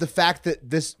 Also, the fact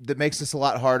that makes this a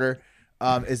lot harder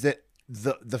is that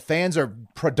the fans are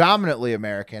predominantly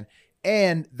American,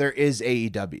 and there is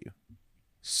AEW.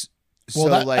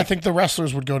 Well, I think the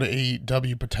wrestlers would go to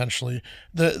AEW potentially.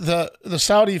 The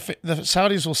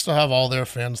Saudis will still have all their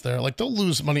fans there. Like they'll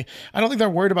lose money. I don't think they're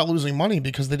worried about losing money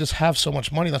because they just have so much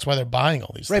money. That's why they're buying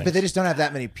all these right, things. but they just don't have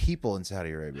that many people in Saudi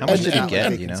Arabia. How much It's did he not get,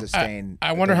 like they you can know? sustain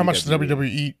I wonder how much the WWE.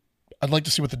 WWE. I'd like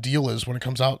to see what the deal is when it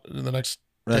comes out in the next.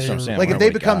 That's day what I'm or- saying. Like What if they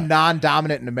do we become got?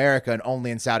 non-dominant in America and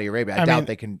only in Saudi Arabia, I doubt mean,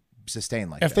 they can sustain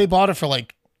like If that. they bought it for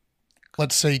like,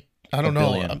 let's say, I don't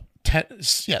know, billion.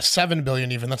 7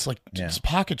 billion even. That's like Yeah. it's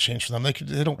pocket change for them.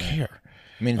 They don't care.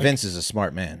 I mean, Vince is a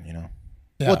smart man, you know.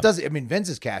 Yeah. Well, it does. I mean, Vince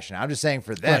is cashing out. I'm just saying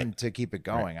for them Right. to keep it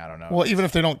going. I don't know. Well, even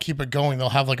if they don't keep it going, they'll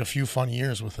have like a few fun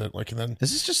years with it. Like and then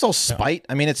Is this just all spite?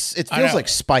 I mean, it I feels know. like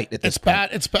spite at this it's point. bad.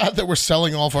 It's bad that we're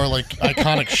selling all of our like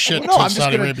iconic shit no, to I'm just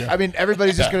Saudi gonna. Arabia. I mean,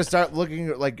 everybody's just gonna start looking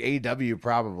at like AEW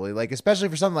probably, like especially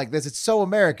for something like this. It's so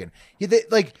American.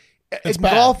 Like It's in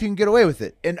bad. golf, you can get away with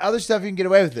it. In other stuff, you can get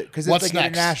away with it because it's What's like next?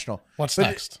 international. What's But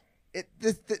next?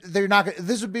 They're not.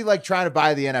 This would be like trying to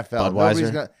buy the NFL. Budweiser?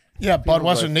 Nobody's gonna. Yeah, people Budweiser,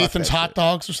 go, "Fuck Nathan's that hot shit."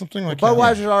 dogs or something like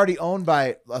Budweiser's already owned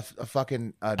by a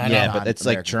fucking know. Yeah, but it's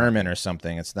like non-American German or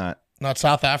something. It's not. not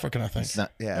South African, I think. It's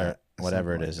not. Yeah, or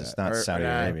whatever it something is. like It's that. not Or- Saudi or,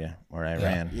 Arabia or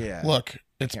Iran. Yeah. Look,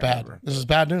 it's Can't bad. remember. This is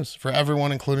bad news for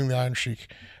everyone, including the Iron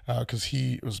Sheik, because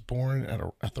he was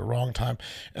born at the wrong time.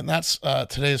 And that's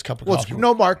today's cup of Well, it's, coffee.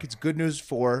 no, Mark. It's good news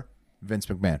for Vince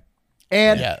McMahon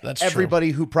and Yeah, that's true.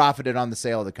 everybody who profited on the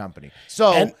sale of the company.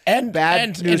 So and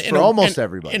bad news in for a- almost in-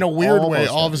 everybody. In a weird way,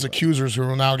 Almost all of his everybody. accusers who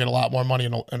will now get a lot more money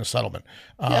in a settlement.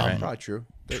 Yeah, probably true.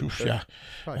 Yeah.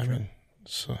 Probably I true. mean,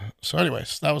 so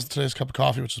anyways, that was today's cup of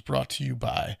coffee, which is brought to you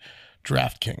by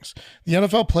DraftKings. The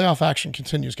NFL playoff action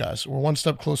continues, guys. We're one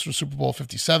step closer to Super Bowl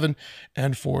 57.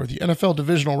 And for the NFL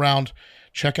divisional round,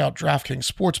 check out DraftKings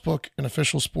Sportsbook, an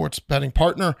official sports betting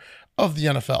partner of the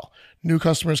NFL. New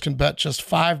customers can bet just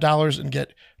 $5 and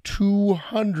get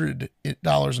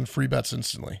 $200 in free bets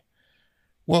instantly.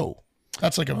 Whoa.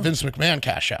 That's like a Vince McMahon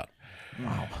cash out.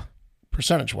 Wow.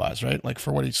 Percentage wise, right? Like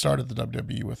for what he started the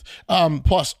WWE with.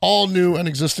 Plus, all new and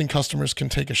existing customers can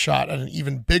take a shot at an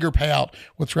even bigger payout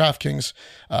with DraftKings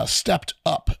stepped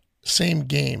up same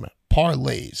game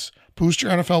parlays. Boost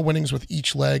your NFL winnings with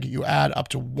each leg. You add up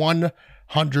to 100%.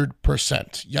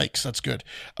 Yikes, that's good.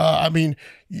 I mean,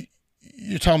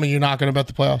 you're telling me you're not going to bet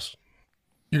the playoffs?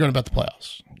 You're going to bet the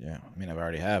playoffs. Yeah, I mean, I've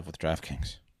already have with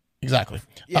DraftKings. Exactly.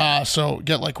 So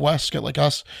get like Wes, get like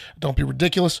us. Don't be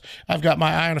ridiculous. I've got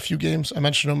my eye on a few games. I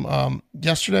mentioned them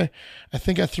yesterday. I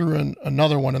think I threw in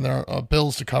another one in there,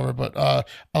 Bills to cover, but I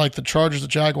like the Chargers, the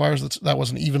Jaguars. That was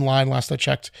an even line last I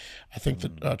checked. I think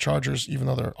the Chargers, even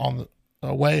though they're on the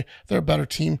away, they're a better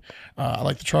team. I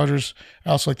like the Chargers.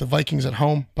 I also like the Vikings at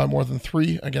home by more than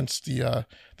 3 against the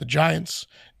Giants.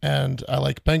 And I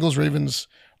like Bengals, Ravens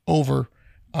over,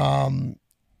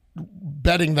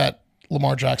 betting that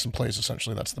Lamar Jackson plays,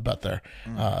 essentially. That's the bet there.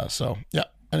 So, yeah.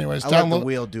 Anyways, I let the download.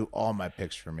 wheel do all my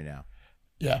picks for me now.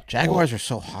 Yeah. Jaguars are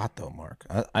so hot, though, Mark.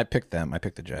 I picked them. I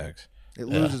picked the Jags. It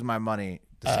loses my money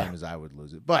the same as I would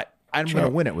lose it, but I'm going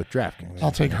to win it with DraftKings.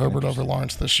 I'll take Herbert over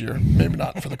Lawrence this year. Maybe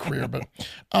not for the career, but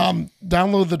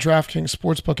download the DraftKings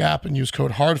Sportsbook app and use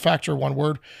code HARDFACTOR, one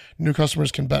word. New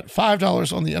customers can bet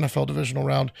 $5 on the NFL divisional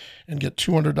round and get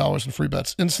 $200 in free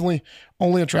bets instantly.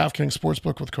 Only at DraftKings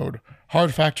Sportsbook with code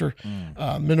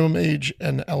HARDFACTOR. Minimum age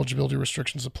and eligibility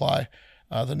restrictions apply.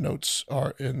 The notes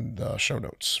are in the show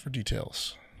notes for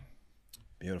details.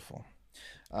 Beautiful.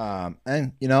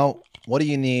 And, you know, what do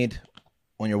you need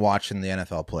when you're watching the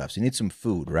NFL playoffs? You need some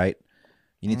food, right?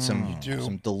 You need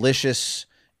some delicious,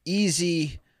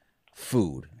 easy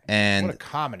food. And What a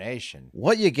combination.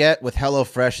 what you get with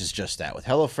HelloFresh is just that. With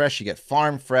HelloFresh, you get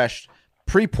farm fresh,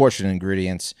 pre-portioned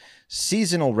ingredients,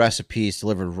 seasonal recipes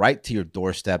delivered right to your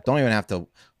doorstep. Don't even have to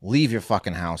leave your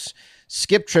fucking house.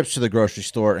 Skip trips to the grocery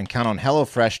store and count on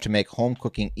HelloFresh to make home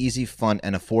cooking easy, fun,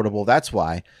 and affordable. That's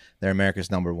why they're America's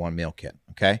 #1 meal kit,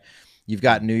 okay? You've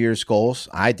got New Year's goals.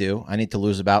 I do. I need to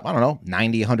lose about,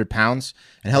 90, 100 pounds.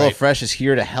 And HelloFresh is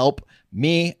here to help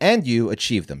me and you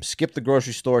achieve them. Skip the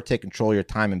grocery store, take control of your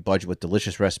time and budget with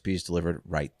delicious recipes delivered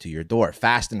right to your door.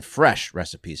 Fast and fresh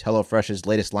recipes. HelloFresh's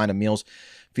latest line of meals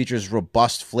features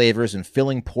robust flavors and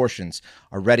filling portions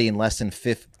are ready in less than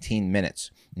 15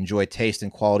 minutes. Enjoy taste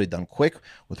and quality done quick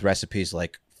with recipes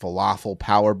like falafel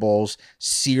power bowls,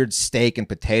 seared steak and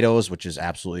potatoes, which is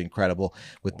absolutely incredible,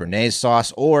 with béarnaise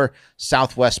sauce, or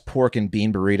Southwest pork and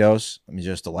bean burritos. I mean,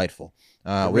 just delightful.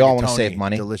 We all want to save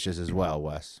money. Delicious as well,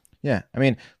 Wes. Yeah, I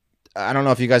mean, I don't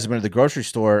know if you guys have been to the grocery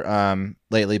store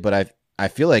lately, but I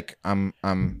feel like I'm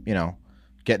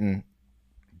getting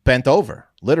bent over,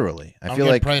 literally. I'm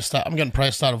getting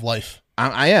priced out of life.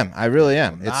 I am. I really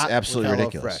am. It's Not absolutely with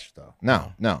ridiculous. HelloFresh, though.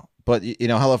 No. But,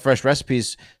 HelloFresh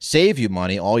recipes save you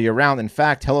money all year round. In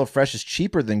fact, HelloFresh is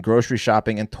cheaper than grocery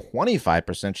shopping and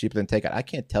 25% cheaper than takeout. I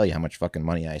can't tell you how much fucking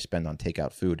money I spend on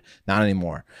takeout food. Not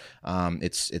anymore.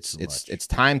 It's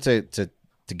time to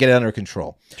get it under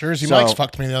control. Jersey Mike's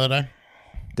fucked me the other day.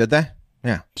 Did they?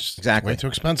 Yeah, exactly. Way too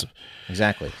expensive.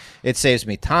 Exactly. It saves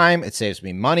me time. It saves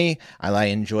me money. I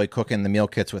enjoy cooking the meal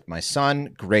kits with my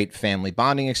son. Great family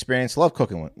bonding experience. Love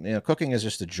cooking. Cooking is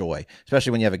just a joy,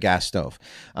 especially when you have a gas stove.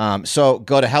 So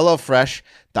go to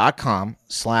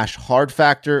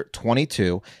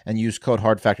HelloFresh.com/hardfactor22 and use code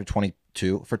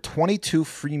hardfactor22 for 22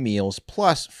 free meals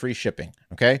plus free shipping.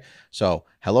 Okay. So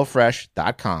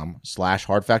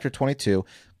HelloFresh.com/hardfactor22,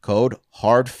 code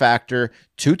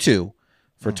hardfactor22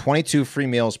 for 22 free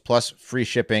meals plus free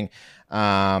shipping.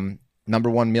 Number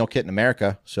one meal kit in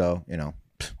America. So, don't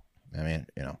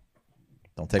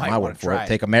take my word for it.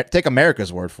 Take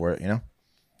America's word for it,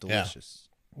 Delicious. Yeah.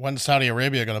 When's Saudi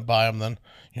Arabia going to buy them then?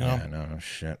 Yeah, no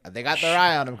shit. They got their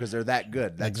eye on them because they're that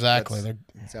good. Exactly.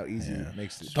 That's how easy it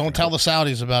makes it. Don't tell the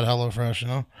Saudis about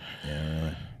HelloFresh, Yeah,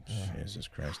 really. Jesus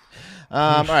Christ.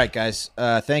 All right, guys.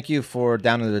 Thank you for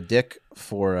Down to the Dick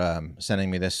for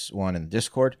sending me this one in the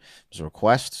Discord. It was a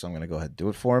request, so I'm going to go ahead and do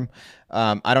it for him.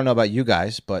 I don't know about you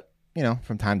guys, but,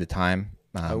 from time to time.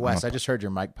 Wes, I just heard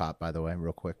your mic pop, by the way,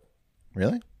 real quick.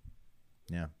 Really?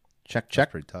 Yeah. Check.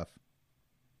 That's pretty tough.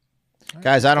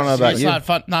 Guys, I don't know about you.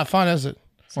 It's not fun, is it?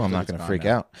 Well, I'm not going to freak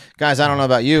out. Guys, I don't know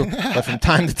about you, but from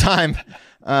time to time,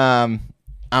 I'm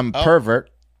a pervert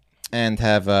and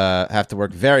have to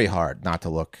work very hard not to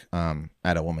look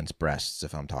at a woman's breasts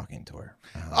if I'm talking to her.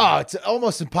 It's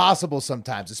almost impossible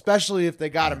sometimes, especially if they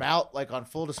got them out like on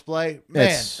full display.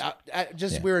 Man,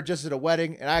 we were just at a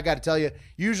wedding, and I got to tell you,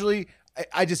 usually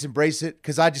I just embrace it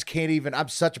because I just can't even. I'm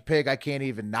such a pig. I can't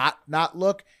even not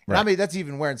look. And I mean, that's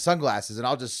even wearing sunglasses, and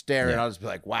I'll just stare and I'll just be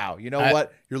like, "Wow, you know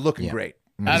what? You're looking great."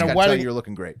 At a wedding, you're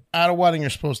looking great. At a wedding,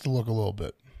 you're supposed to look a little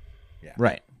bit. Yeah.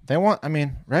 Right. They want. I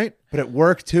mean, right. But at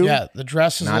work too. Yeah, the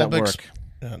dress is not a little at bit. work.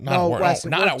 Not at work. Wes,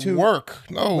 Not at work.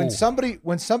 No. When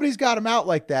somebody's got them out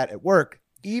like that at work,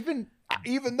 even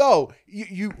though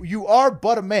you are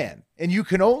but a man, and you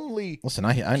can only listen. I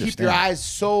understand. Keep your eyes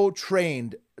so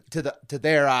trained to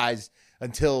their eyes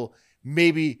until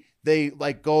maybe they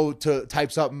like go to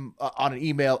type something on an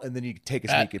email, and then you take a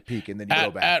sneak peek, and then you go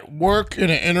back. At work in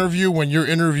an interview, when you're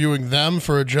interviewing them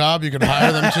for a job, you can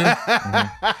hire them too.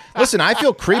 Listen, I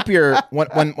feel creepier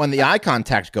when the eye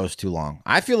contact goes too long.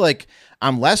 I feel like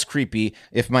I'm less creepy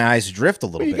if my eyes drift a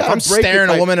little bit. If I'm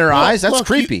staring a woman in her eyes, that's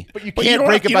creepy. But you can't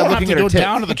break it by looking at her tits. You don't have to go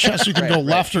down to the chest. You can go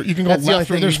left or you can go left.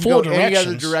 Or there's four directions. Any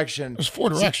other direction. There's four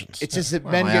directions. It's just that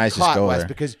men get caught, Wes,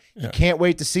 because you can't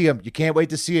wait to see them. You can't wait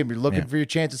to see them. You're looking for your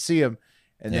chance to see them,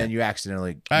 and then you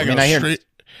accidentally. I go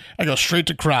straight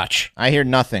to crotch. I hear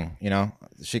nothing.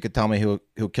 She could tell me who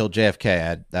killed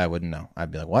JFK. I wouldn't know. I'd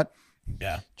be like, what?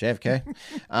 Yeah, JFK.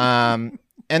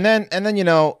 And then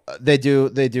they do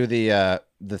the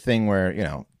thing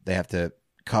where they have to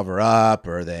cover up,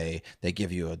 or they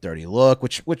give you a dirty look,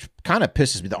 which kind of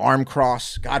pisses me. The arm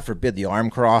cross, God forbid, the arm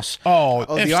cross. The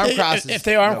arm cross. If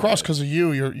they arm cross because of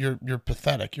you, you're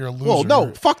pathetic. You're a loser. Well,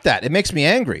 no, fuck that. It makes me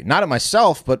angry. Not at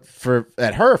myself, but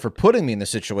at her for putting me in the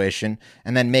situation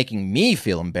and then making me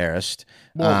feel embarrassed.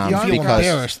 Well,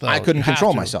 because I couldn't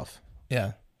control myself.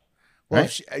 Yeah. Well,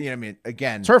 right?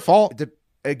 Again, it's her fault.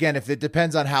 Again, if it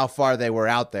depends on how far they were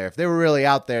out there. If they were really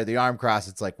out there, the arm cross,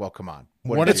 it's like, well, come on.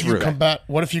 What if you combat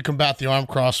the arm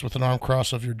cross with an arm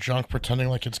cross of your junk, pretending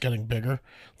like it's getting bigger,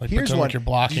 pretend like you're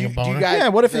blocking a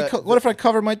boner? What if I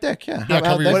cover my dick? Yeah,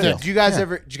 cover your dick. Did you guys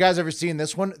ever seen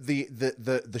this one?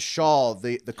 The shawl,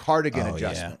 the cardigan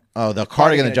adjustment. Yeah. Oh, the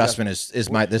cardigan adjustment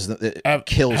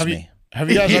kills me. Have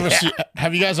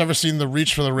you guys ever seen the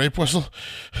reach for the rape whistle?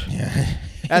 Yeah,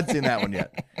 I haven't seen that one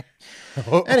yet.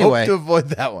 Anyway, hope to avoid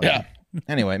that one. Yeah.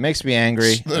 Anyway, it makes me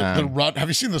angry. The run. Have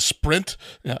you seen the sprint?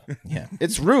 Yeah. Yeah,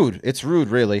 it's rude. It's rude,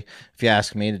 really, if you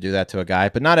ask me, to do that to a guy.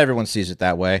 But not everyone sees it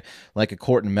that way. Like a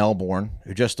court in Melbourne,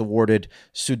 who just awarded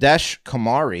Sudesh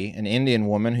Kumari, an Indian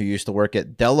woman who used to work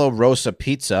at Della Rosa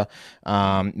Pizza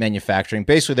manufacturing.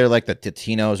 Basically, they're like the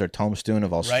Totino's or Tombstone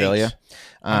of Australia.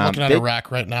 I'm looking at a rack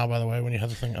right now, by the way, when you have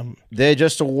the thing. They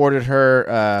just awarded her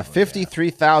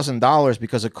 $53,000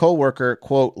 because a coworker,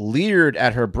 quote, leered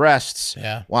at her breasts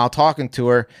while talking to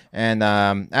her. And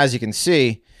as you can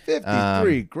see,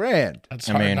 53 grand. It's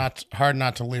hard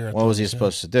not to leer at. What was he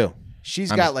supposed to do?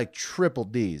 She's got like triple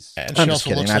D's. And I'm just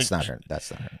kidding. That's not her.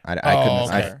 That's not her. I couldn't.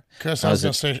 Okay. Because I was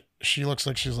gonna say she looks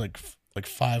like she's like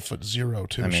 5'0"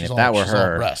 too. I mean, she's if that were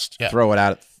her, breast. throw it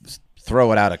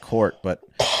out of court. But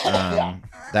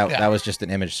that was just an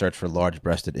image search for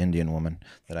large-breasted Indian woman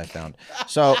that I found.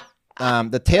 So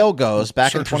the tale goes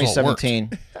back in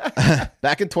 2017.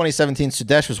 Back in 2017,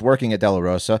 Sudesh was working at Della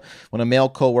Rosa when a male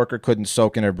coworker couldn't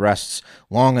soak in her breasts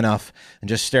long enough and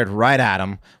just stared right at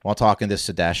him while talking to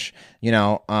Sudesh.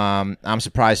 I'm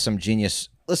surprised some genius.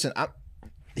 Listen,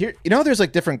 here. There's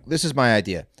like different. This is my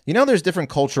idea. There's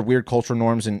different weird culture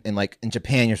norms in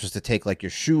Japan. You're supposed to take like your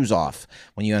shoes off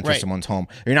when you enter someone's home.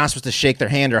 You're not supposed to shake their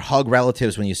hand or hug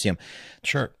relatives when you see them.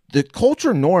 Sure. The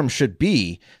culture norm should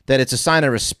be that it's a sign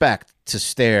of respect to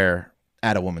stare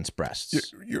at a woman's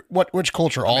breasts. Which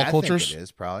culture? All cultures? I think it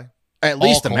is probably. At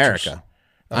least cultures. America.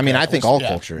 I mean, I think all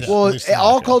cultures. Yeah, well,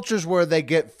 all cultures where they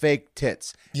get fake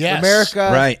tits. Yes.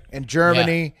 America and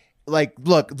Germany. Yeah. Like,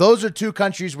 look, those are two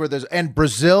countries where and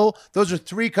Brazil, those are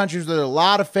three countries where there are a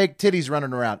lot of fake titties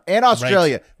running around. And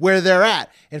Australia, where they're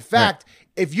at. In fact,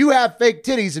 if you have fake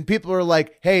titties and people are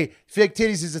like, hey, fake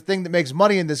titties is a thing that makes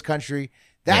money in this country,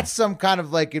 that's some kind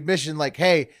of like admission like,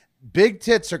 hey, big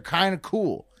tits are kind of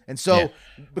cool. And so,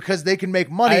 because they can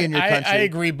make money in your country. I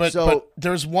agree, but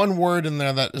there's one word in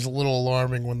there that is a little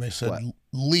alarming when they said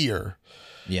leer.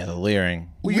 Yeah, the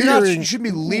leering. Well, you shouldn't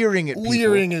be leering at people.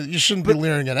 You shouldn't be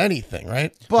leering at anything,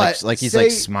 right? But like he's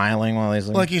like smiling while he's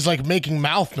like he's like making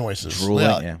mouth noises.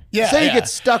 Drooling, Say you get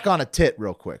stuck on a tit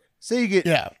real quick. Say you get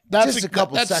that's just a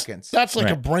couple seconds. That's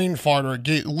like a brain fart or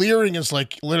leering is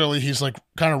like literally he's like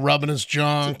kind of rubbing his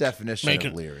junk. It's the definition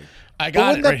of leering. I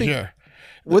got it right here.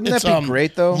 Wouldn't that be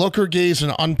great though? Look or gaze in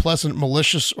an unpleasant,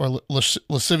 malicious, or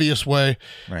lascivious way.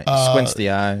 Right. Squints the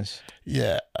eyes.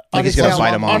 Yeah. Like he's gonna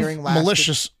bite him off.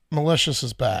 Malicious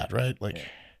is bad, right? Like,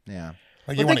 yeah.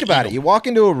 Like well, think about it. You walk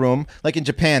into a room, like in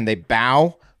Japan, they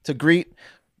bow to greet.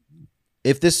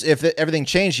 If everything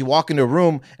changed, you walk into a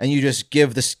room and you just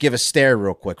give a stare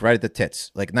real quick, right at the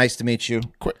tits, like nice to meet you.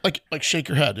 Quick, like shake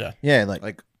your head, yeah. Yeah,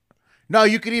 like. No,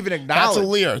 you could even acknowledge.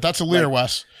 That's a leer,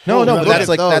 Wes. No, but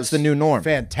that's the new norm.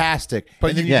 Fantastic. But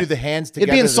and then you do the hands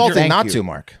together. It'd be insulting not to,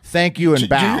 Mark. Thank you and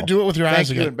bow. Do it with your eyes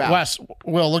again. Wes,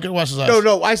 Will, look at Wes's eyes.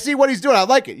 No, I see what he's doing. I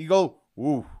like it. You go,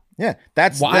 ooh. Yeah,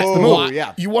 that's the move.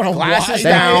 Yeah. You want to glasses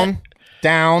down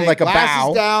like a bow.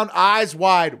 Glasses down, eyes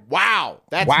wide. Wow.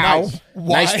 That's nice.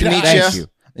 Nice to meet Thank you. you.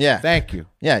 Yeah. Thank you.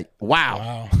 Yeah.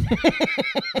 Wow.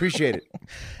 Appreciate it.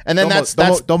 And then that's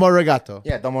domo arigato.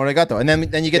 Yeah, domo arigato. And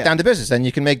then you get down to business. Then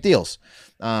you can make deals.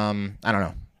 I don't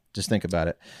know. Just think about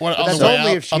it. That's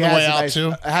only if she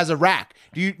has a rack.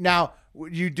 You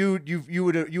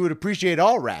would appreciate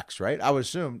all racks, right? I would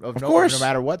assume of course, no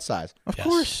matter what size. Of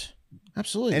course.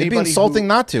 Absolutely. It'd be insulting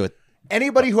not to it.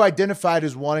 Anybody who identified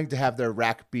as wanting to have their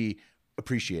rack be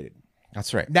appreciated.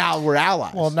 That's right. Now we're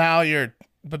allies. Well, now you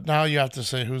have to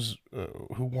say who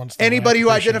wants the anybody who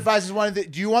identifies as wanting.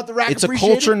 Do you want the rack? It's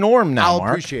appreciated? a culture norm now. I'll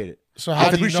Mark. appreciate it. So how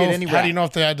do you know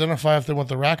if they identify if they want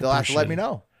the rack? They'll have to let me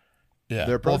know.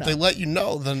 Yeah. Well, if they let you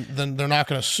know, then they're not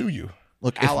going to sue you.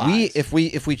 Look, if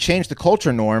we change the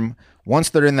culture norm, once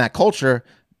they're in that culture,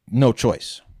 no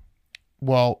choice.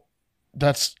 Well,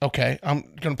 that's okay. I'm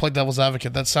going to play devil's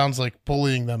advocate. That sounds like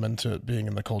bullying them into being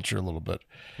in the culture a little bit.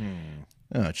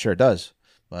 Oh, it sure does.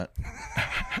 But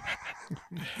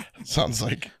sounds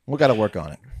like we got to work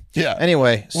on it. Yeah.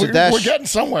 Anyway, we're getting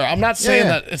somewhere. I'm not saying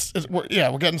that we're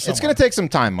getting somewhere. It's going to take some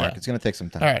time, Mark. Yeah. It's going to take some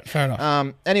time. All right, fair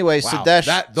enough. Anyway,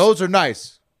 Sudesh, those are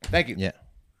nice. Thank you.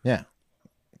 Yeah.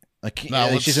 Like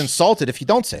she's insulted if you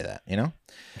don't say that.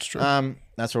 It's true.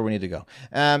 That's where we need to go.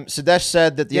 Sudesh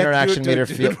said that the interaction made her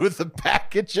feel with the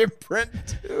package imprint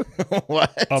too.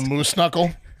 What? A moose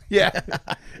knuckle. Yeah.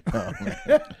 Oh,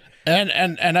 man.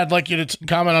 And I'd like you to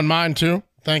comment on mine too.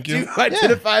 Thank you. Do you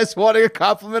identify as wanting a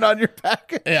compliment on your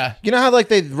package? Yeah. You know how like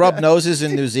they rub noses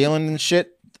in New Zealand and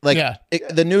shit? Like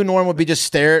the new norm would be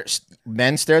just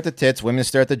men stare at the tits, women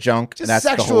stare at the junk. Just that's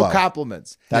sexual the hello.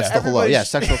 compliments. That's the hello. Yeah,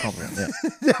 sexual compliment.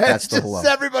 Yeah. That's the hello.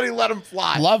 Everybody let them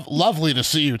fly. Lovely to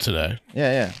see you today.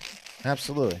 Yeah.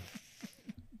 Absolutely.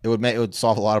 It would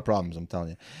solve a lot of problems. I'm telling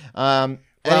you. Well,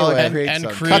 Anyway, and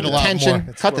create a lot tension.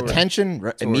 more. Cut the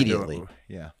tension immediately.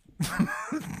 Yeah.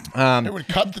 It would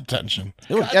cut the tension.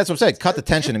 That's what I'm saying. Cut the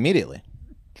tension immediately.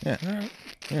 Yeah.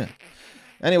 Yeah.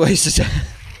 Anyway, Sadesh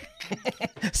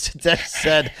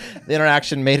said the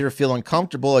interaction made her feel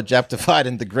uncomfortable, objectified,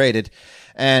 and degraded,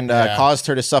 and caused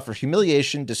her to suffer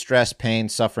humiliation, distress, pain,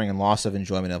 suffering, and loss of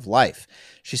enjoyment of life.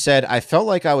 She said, I felt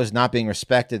like I was not being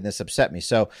respected, and this upset me.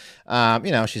 So,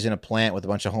 she's in a plant with a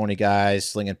bunch of horny guys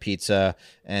slinging pizza,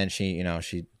 and she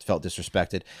felt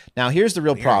disrespected. Now, here's the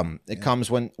real problem. It comes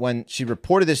when she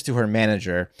reported this to her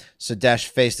manager. Sadesh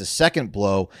faced a second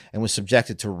blow and was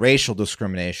subjected to racial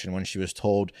discrimination when she was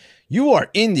told, "You are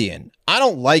Indian. I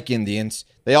don't like Indians.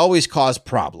 They always cause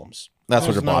problems." That's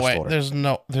what her boss told her.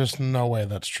 There's no way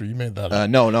that's true. You made that up.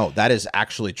 No, that is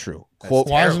actually true. Quote,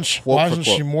 why isn't she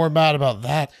more mad about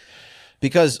that?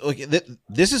 Because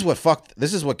this is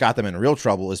what got them in real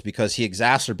trouble, is because he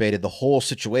exacerbated the whole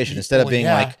situation. Instead of being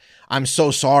like, "I'm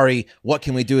so sorry. What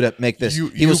can we do to make this?"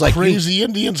 He was like, "Crazy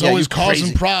Indians always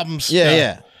causing problems."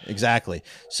 Yeah. Exactly.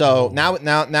 So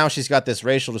now she's got this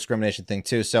racial discrimination thing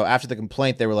too. So after the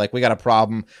complaint, they were like, "We got a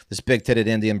problem. This big-titted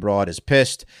Indian broad is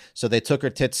pissed." So they took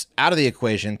her tits out of the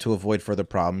equation to avoid further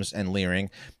problems and leering.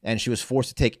 And she was forced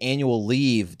to take annual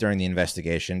leave during the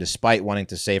investigation, despite wanting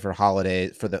to save her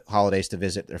the holidays to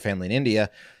visit their family in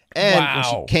India. And when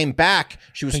she came back,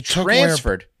 she was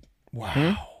transferred.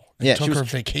 Wow. They took her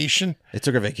vacation. They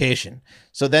took her vacation.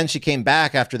 So then she came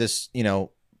back after this,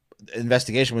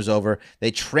 investigation was over.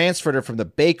 They transferred her from the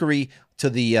bakery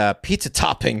to the pizza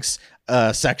toppings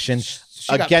section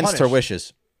against her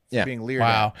wishes. Yeah, being leered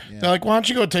wow. at. Yeah. They're like, "Why don't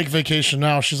you go take vacation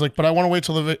now?" She's like, "But I want to wait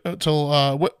till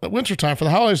winter time for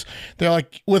the holidays." They're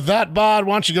like, "With that bod,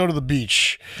 why don't you go to the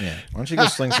beach?" Yeah, why don't you go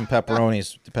sling some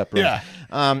pepperonis? Yeah,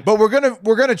 but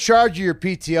we're gonna charge you your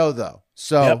PTO though.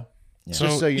 So. Yep. Yeah.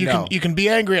 So you can be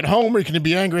angry at home, or you can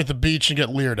be angry at the beach and get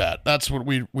leered at. That's what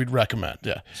we'd recommend.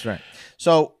 Yeah, that's right.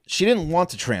 So she didn't want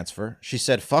to transfer. She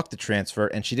said, "Fuck the transfer,"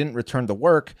 and she didn't return to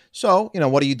work. So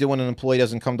what do you do when an employee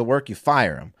doesn't come to work? You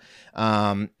fire him.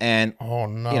 And oh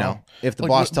no, if the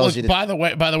boss tells you, by the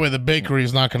way, the bakery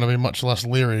is not going to be much less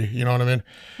leery. You know what I mean?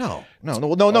 No.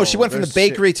 She went from the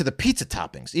bakery to the pizza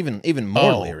toppings, even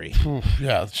more leery.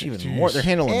 Yeah, even more. They're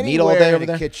handling meat all day over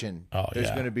there. Kitchen.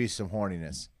 There's going to be some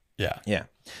horniness. Yeah.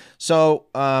 So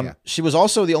she was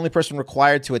also the only person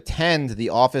required to attend the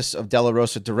office of De La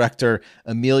Rosa director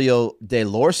Emilio De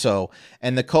Lorso,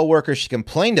 and the coworker she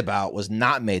complained about was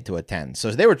not made to attend.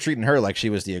 So they were treating her like she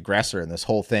was the aggressor in this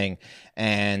whole thing,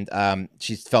 and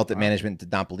she felt that management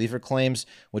did not believe her claims,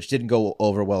 which didn't go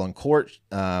over well in court,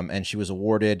 and she was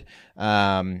awarded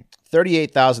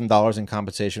 $38,000 in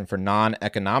compensation for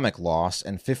non-economic loss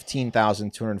and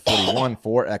 $15,241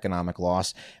 for economic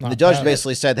loss. And the judge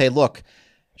basically said, "Hey, look,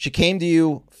 she came to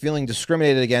you feeling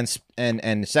discriminated against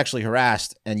and sexually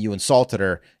harassed, and you insulted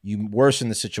her. You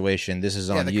worsened the situation. This is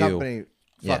on the you." Company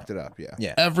fucked it up.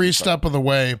 Yeah. Every step of the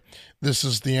way, this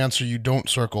is the answer you don't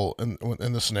circle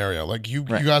in the scenario. Like you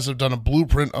guys have done a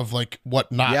blueprint of like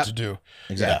what not to do.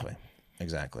 Exactly.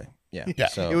 Yeah.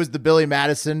 So it was the Billy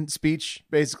Madison speech,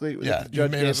 basically. Yeah, you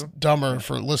made us dumber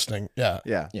for listening. Yeah.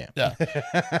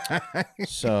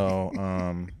 So,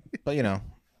 but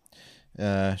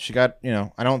she got.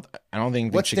 I don't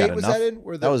think what she state got was enough. that in?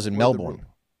 That was in Melbourne.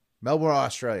 Melbourne,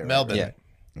 Australia. Right? Melbourne. Yeah,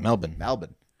 Melbourne.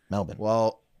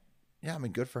 Well, yeah, I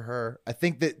mean, good for her. I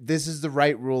think that this is the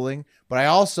right ruling, but I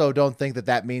also don't think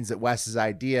that means that Wes's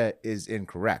idea is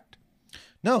incorrect.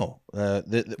 No,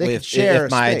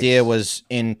 if my idea was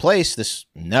in place, this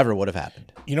never would have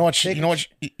happened. You know what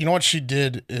she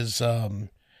did is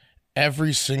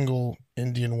every single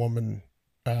Indian woman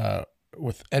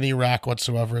with any rack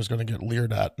whatsoever is going to get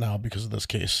leered at now because of this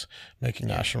case making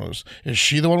national news. Is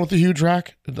she the one with the huge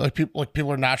rack? Like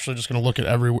people are naturally just going to look at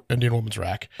every Indian woman's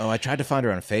rack. Oh, I tried to find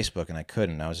her on Facebook and I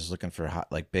couldn't. I was just looking for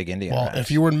big Indian. Well, racks. If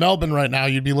you were in Melbourne right now,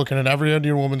 you'd be looking at every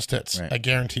Indian woman's tits. Right. I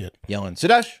guarantee it. Yelling,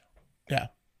 Sadesh. Yeah.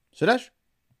 Sadesh.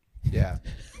 Yeah.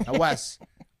 Now, Wes,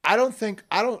 I don't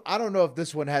know if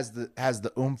this one has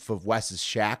the oomph of Wes's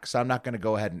shack, so I'm not going to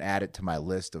go ahead and add it to my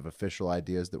list of official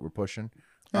ideas that we're pushing.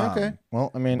 Okay. Well,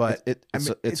 I mean, but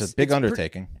it's a big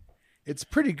undertaking. It's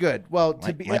pretty good. Well,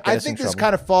 I think this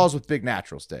kind of falls with Big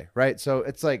Naturals Day, right? So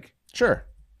it's like sure,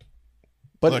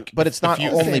 but it's not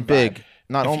only big,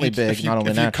 not only natural.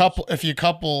 If you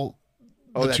couple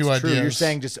the two true. ideas, You're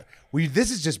saying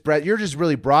this is just you're just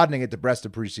really broadening it to breast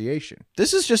appreciation.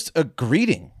 This is just a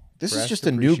greeting. This is just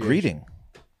a new greeting.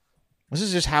 This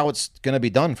is just how it's going to be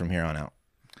done from here on out.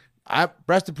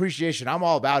 Breast appreciation. I'm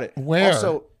all about it. Where?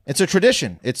 Also, it's a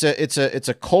tradition. It's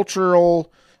a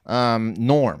cultural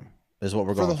Norm is what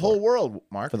we're going for the whole world,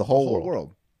 Mark. For the whole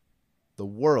world. The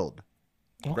world.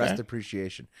 Okay. Breast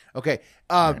appreciation. Okay.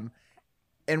 And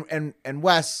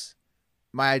Wes,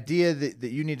 my idea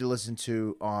that you need to listen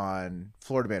to on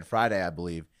Florida Man Friday, I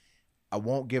believe, I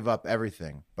won't give up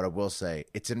everything, but I will say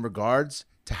it's in regards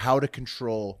to how to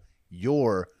control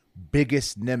your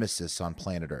biggest nemesis on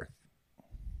planet Earth.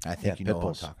 I think you know what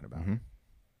I'm talking about. Mm-hmm.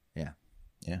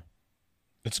 Yeah.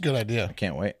 It's a good idea. I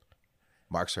can't wait.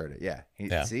 Mark's heard it.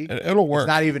 Yeah. See? It'll work. It's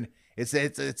not even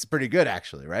it's pretty good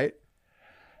actually, right?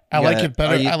 I like it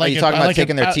better. Are you talking about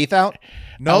taking their teeth out?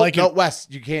 No, Wes,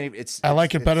 you can't even. I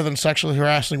like it better than sexually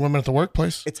harassing women at the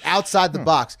workplace. It's outside the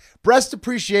box. Breast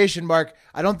appreciation, Mark.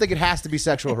 I don't think it has to be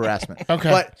sexual harassment. Okay.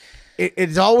 But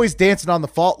it's always dancing on the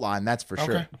fault line. That's for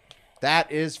sure. Okay.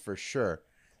 That is for sure.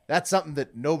 That's something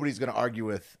that nobody's going to argue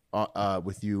with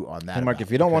you on that. Hey, Mark,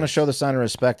 if you don't want to show the sign of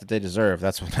respect that they deserve,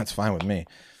 that's fine with me.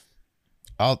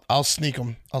 I'll sneak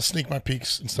them. I'll sneak my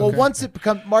peeks. Well, once it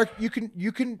becomes Mark, you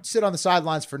can sit on the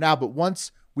sidelines for now, but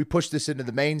once we push this into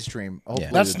the mainstream,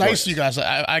 hopefully that's nice, you guys.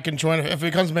 I can join if it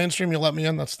becomes mainstream. You'll let me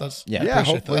in. That's yeah.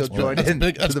 Hopefully, that's you'll join in.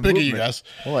 That's big of you guys.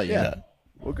 We'll let you Yeah.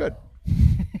 Well, good.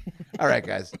 All right,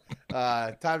 guys.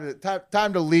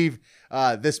 Time to leave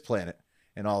this planet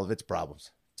and all of its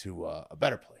problems to a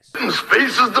better place.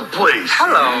 Space is the place.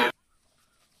 Hello.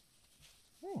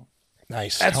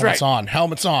 Nice. That's Helmets right. on.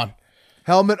 Helmets on.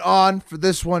 Helmet on for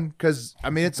this one because, I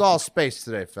mean, it's all space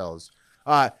today, fellas.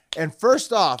 And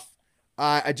first off,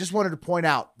 I just wanted to point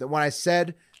out that when I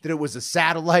said that it was a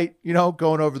satellite,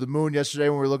 going over the moon yesterday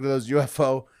when we were looking at those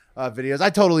UFO videos,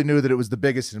 I totally knew that it was the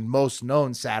biggest and most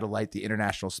known satellite, the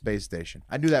International Space Station.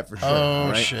 I knew that for sure. Oh,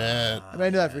 right? shit. I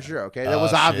knew that for sure, okay? That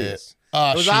was obvious.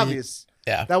 It was obvious.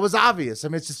 Yeah. That was obvious. I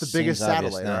mean, it's just the biggest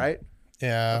satellite, now. all right?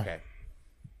 Yeah. Okay.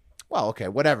 Well, okay,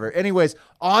 whatever. Anyways,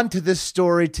 on to this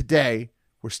story today.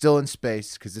 We're still in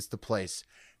space because it's the place.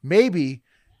 Maybe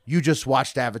you just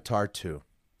watched Avatar 2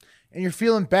 and you're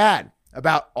feeling bad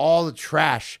about all the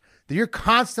trash that you're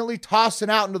constantly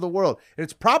tossing out into the world. And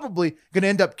it's probably going to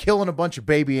end up killing a bunch of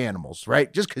baby animals,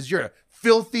 right? Just because you're a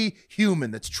filthy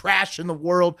human that's trashing the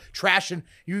world, trashing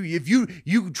you. If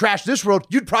you trash this world,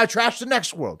 you'd probably trash the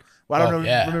next world. Well, I don't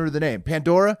remember the name.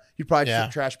 Pandora? You'd probably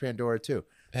trash Pandora too.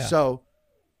 Yeah. So,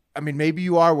 I mean, maybe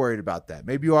you are worried about that.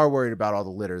 Maybe you are worried about all the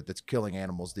litter that's killing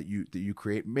animals that you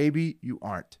create. Maybe you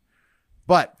aren't.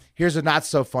 But here's a not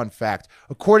so fun fact.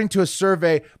 According to a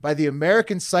survey by the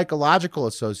American Psychological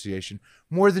Association,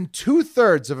 more than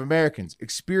 2/3 of Americans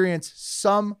experience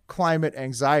some climate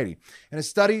anxiety. And a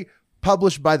study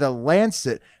published by The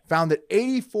Lancet found that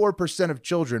 84% of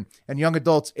children and young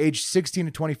adults aged 16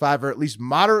 to 25 are at least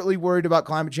moderately worried about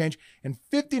climate change, and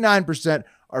 59%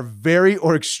 are very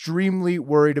or extremely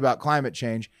worried about climate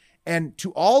change. And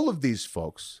to all of these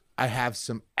folks, I have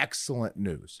some excellent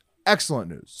news. Excellent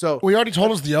news. So we already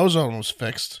told us the ozone was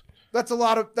fixed. That's a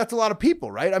lot of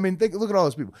people, right? I mean, look at all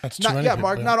those people. That's too many people,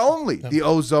 Mark. yeah. Not only the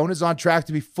ozone is on track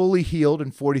to be fully healed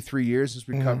in 43 years, as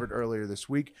we covered earlier this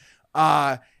week.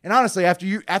 And honestly, after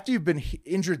you've been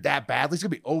injured that badly, it's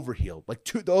gonna be overhealed. Like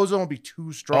the ozone will be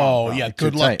too strong. Oh probably. yeah,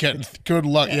 good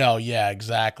luck. Yeah,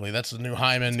 exactly. That's the new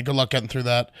Hyman. Good luck getting through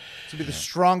that. To be the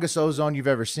strongest ozone you've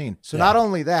ever seen. So not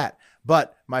only that,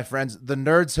 but my friends, the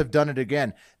nerds have done it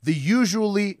again. The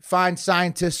usually fine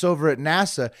scientists over at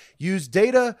NASA use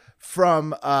data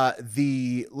from let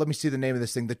me see the name of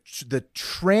this thing, the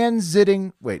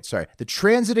Transiting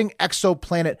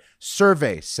Exoplanet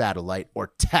Survey Satellite,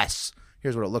 or TESS.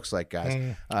 Here's what it looks like,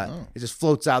 guys. It just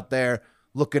floats out there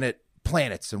looking at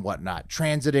planets and whatnot.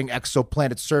 Transiting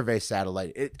Exoplanet Survey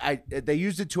Satellite. They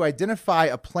used it to identify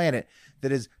a planet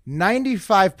that is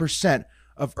 95%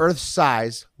 of Earth's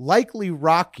size, likely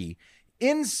rocky,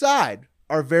 inside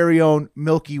our very own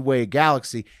Milky Way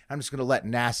galaxy. I'm just going to let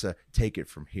NASA take it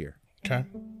from here. Okay.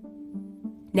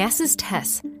 NASA's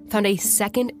TESS found a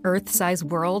second Earth-sized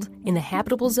world in the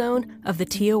habitable zone of the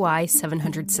TOI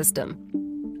 700 system.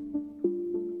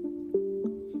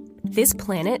 This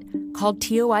planet, called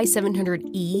TOI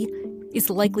 700e, is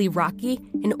likely rocky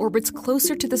and orbits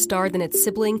closer to the star than its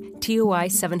sibling TOI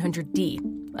 700d,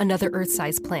 another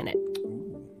Earth-sized planet.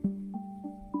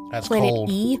 That's Planet cold.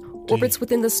 E orbits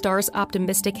within the star's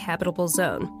optimistic habitable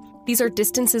zone. These are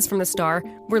distances from the star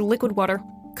where liquid water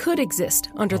could exist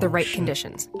under the right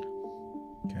conditions.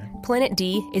 Okay. Planet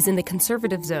D is in the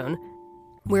conservative zone,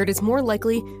 where it is more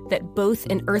likely that both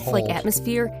an Earth-like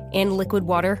atmosphere and liquid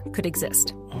water could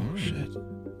exist. Oh, shit.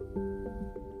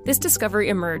 This discovery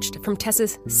emerged from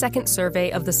TESS's second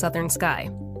survey of the southern sky.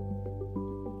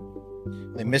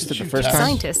 They missed it the first time.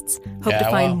 Scientists hope to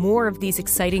find more of these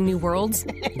exciting new worlds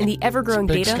in the ever-growing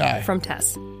big data sky. from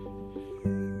TESS.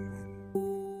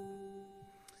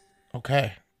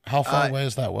 Okay. How far away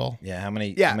is that, Will? Yeah, how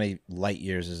many light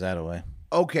years is that away?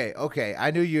 Okay.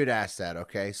 I knew you'd ask that.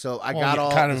 Okay, so I got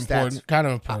all kind the of stats. important. Kind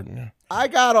of important. Yeah. I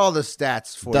got all the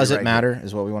stats for Does you it right matter? here.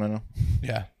 Is what we want to know.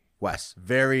 Yeah. Wes,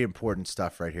 very important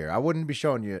stuff right here. I wouldn't be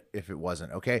showing you if it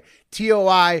wasn't. Okay,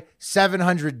 TOI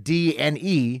 700D and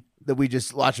E that we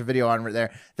just watched a video on right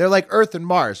there. They're like Earth and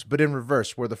Mars, but in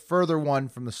reverse, where the further one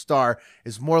from the star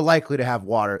is more likely to have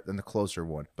water than the closer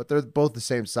one. But they're both the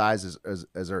same size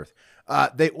as Earth.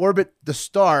 They orbit the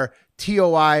star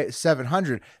TOI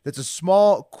 700. That's a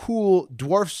small, cool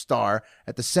dwarf star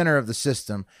at the center of the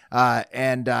system.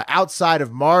 And outside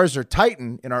of Mars or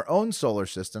Titan in our own solar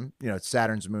system, it's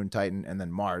Saturn's moon, Titan, and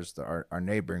then Mars, our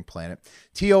neighboring planet.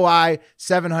 TOI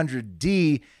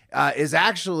 700D is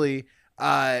actually...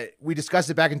 we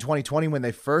discussed it back in 2020 when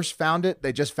they first found it.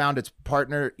 They just found its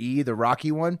partner E, the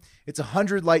rocky one. It's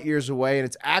 100 light years away, and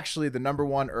it's actually the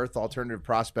 #1 Earth alternative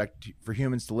prospect for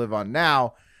humans to live on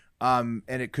now. And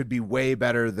it could be way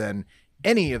better than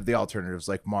any of the alternatives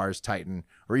like Mars, Titan,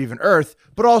 or even Earth,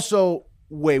 but also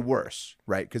way worse,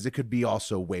 right? Because it could be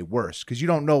also way worse because you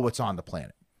don't know what's on the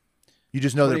planet. You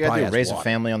just know that it probably has raise water. a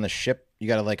family on the ship. You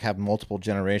got to have multiple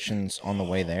generations on the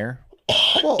way there.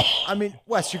 Well, I mean,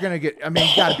 Wes, you're going to get,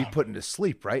 you got to be put into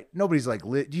sleep, right? Nobody's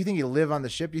do you think you live on the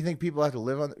ship? Do you think people have to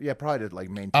live on, probably to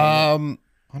maintain it.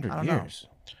 100 years.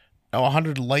 Oh,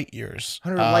 100 light years.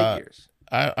 100 light years.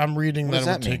 I'm reading What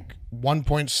that does it that would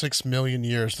take 1.6 million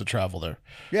years to travel there.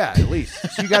 Yeah, at least.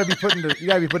 So you got to be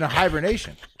put in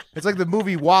hibernation. It's like the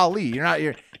movie Wall-E. You're not.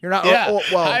 Yeah,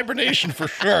 hibernation for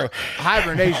sure.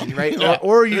 Hibernation, right? Yeah.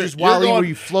 Or you just Wall-E where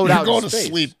you float out in space. You're going to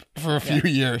sleep for a few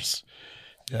years.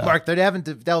 Yeah. Mark, they haven't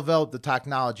developed the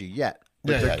technology yet,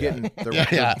 but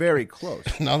they're very close.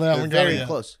 No, they haven't They're very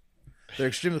close. They're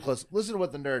extremely close. Listen to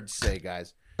what the nerds say,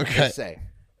 guys. Okay. They say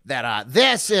that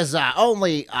this is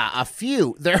only a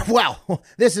few.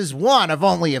 This is one of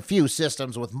only a few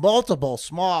systems with multiple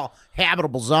small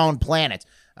habitable zone planets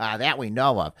that we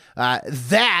know of.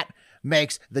 That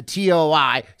makes the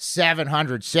TOI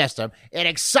 700 system an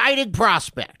exciting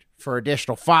prospect for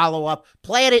additional follow-up.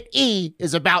 Planet E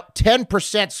is about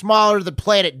 10% smaller than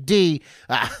Planet D,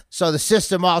 so the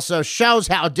system also shows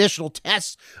how additional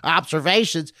tests,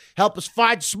 observations help us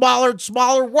find smaller and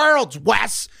smaller worlds,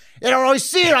 Wes. They don't always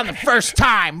see it on the first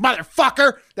time,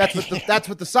 motherfucker. That's what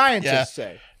the scientists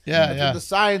say. That's what the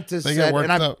scientists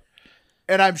said.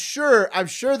 And I'm sure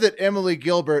that Emily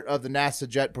Gilbert of the NASA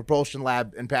Jet Propulsion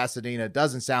Lab in Pasadena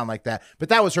doesn't sound like that, but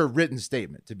that was her written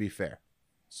statement, to be fair.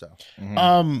 So,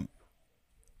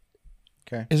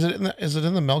 okay. Is it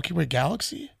in the Milky Way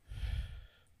galaxy?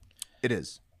 It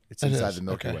is. It's inside the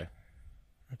Milky Way.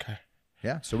 Okay.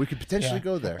 Yeah. So we could potentially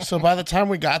go there. So by the time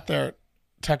we got there,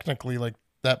 technically,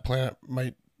 that planet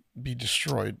might be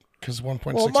destroyed because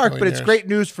 1.6. Well, Mark, but it's great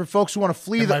news for folks who want to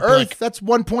flee the Earth. That's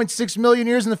 1.6 million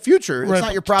years in the future. It's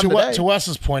not your problem today. To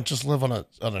Wes's point, just live on a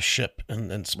ship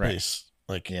in space.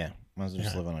 Right. Might as well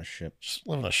just live on a ship. Just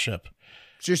live on a ship.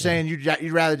 So you're saying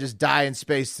you'd rather just die in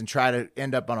space than try to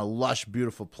end up on a lush,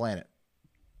 beautiful planet?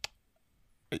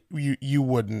 You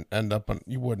wouldn't end up on.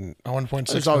 You wouldn't. 1.6.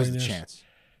 There's always the chance.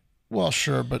 Well,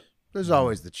 sure, but there's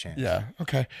always the chance. Yeah.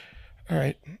 Okay. All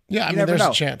right. Yeah. There's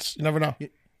a chance. You never know.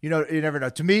 You never know.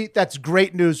 To me, that's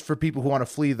great news for people who want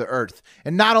to flee the Earth.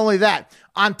 And not only that,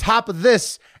 on top of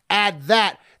this, add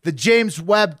that the James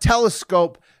Webb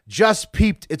Telescope just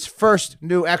peeped its first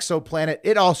new exoplanet.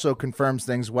 It also confirms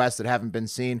things, Wes, that haven't been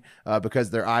seen because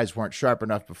their eyes weren't sharp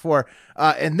enough before.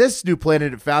 And this new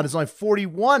planet it found is only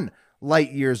 41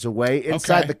 light years away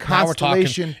inside the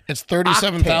constellation. It's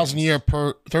 37,000 years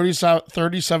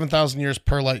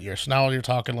per light year. So now you're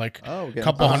talking a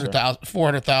couple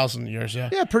 400,000 years. Yeah.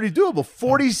 Yeah, pretty doable.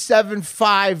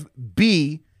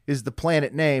 47.5b is the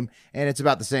planet name, and it's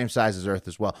about the same size as Earth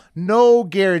as well. No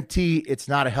guarantee it's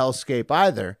not a hellscape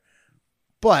either,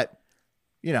 but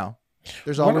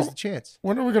there's always the chance.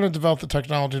 When are we going to develop the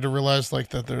technology to realize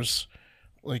that there's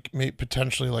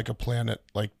potentially a planet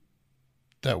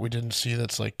that we didn't see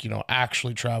that's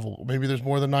actually travel? Maybe there's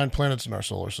more than 9 planets in our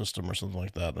solar system or something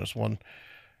like that. There's one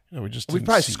we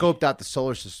probably scoped out the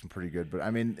solar system pretty good, but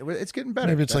it's getting better.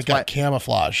 Maybe it's got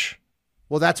camouflage.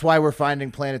 Well, that's why we're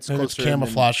finding planets closer. It's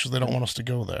camouflage because they don't want us to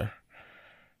go there.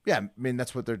 Yeah,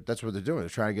 that's what they're doing. They're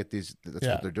trying to get these. That's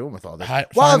what they're doing with all this.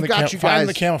 Find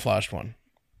the camouflaged one.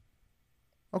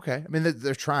 Okay,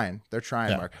 they're trying. They're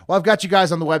trying, Mark. Well, I've got you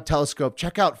guys on the Webb Telescope.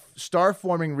 Check out star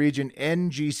forming region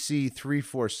NGC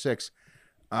 346.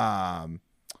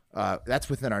 That's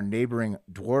within our neighboring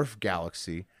dwarf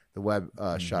galaxy. The Webb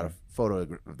shot a photo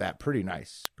of that. Pretty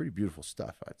nice, pretty beautiful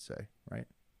stuff, I'd say. Right.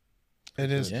 It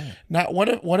is. Yeah. Now,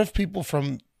 what if people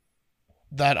from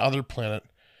that other planet,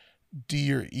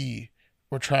 D or E,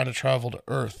 were trying to travel to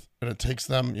Earth, and it takes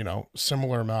them,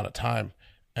 similar amount of time,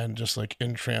 and just like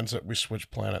in transit, we switch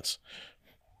planets.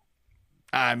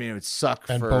 I mean, it would suck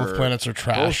and for both planets are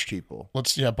trashed. both people.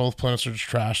 Both planets are just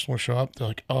trashed. When we show up, they're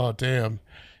like, oh, damn.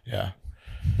 Yeah.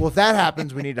 Well, if that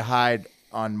happens, we need to hide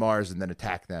on Mars and then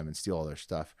attack them and steal all their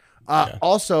stuff.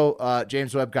 Also,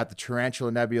 James Webb got the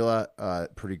Tarantula Nebula.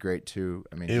 Pretty great, too.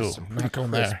 I mean, just some pretty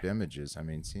crisp images. I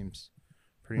mean, seems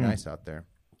pretty nice out there.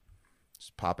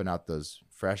 Just popping out those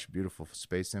fresh, beautiful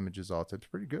space images all the time. It's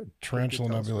pretty good. Tarantula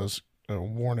Nebula's a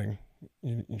warning.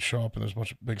 You show up and there's a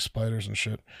bunch of big spiders and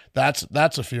shit. That's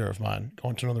a fear of mine.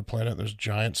 Going to another planet, there's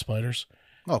giant spiders.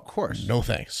 Oh, of course. No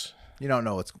thanks. You don't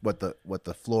know what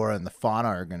the flora and the fauna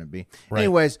are going to be. Right.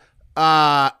 Anyways,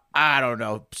 I don't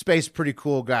know. Space pretty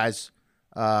cool, guys.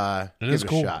 It is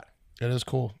cool. A shot. It is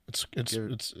cool. It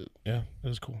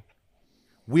is cool.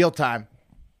 Wheel time.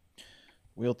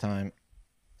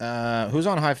 Who's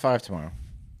on High Five tomorrow?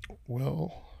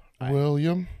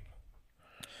 William.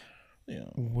 Yeah.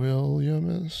 William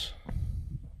is.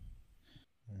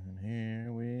 And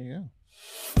here we go.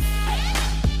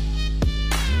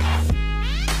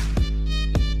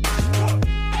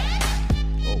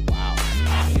 Oh, wow.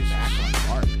 He's back on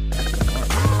Mark.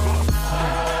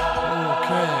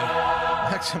 Okay.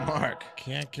 Back to Mark.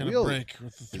 Can't get a break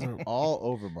with the throat. All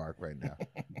over Mark right now.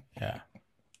 Yeah.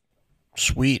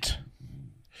 Sweet.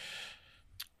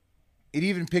 It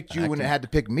even picked you when it had to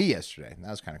pick me yesterday. That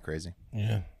was kind of crazy.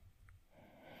 Yeah.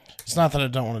 It's not that I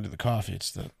don't want to do the coffee.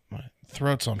 It's that my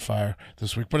throat's on fire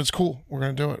this week. But it's cool. We're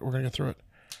going to do it. We're going to get through it.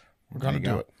 We're going to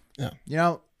do it.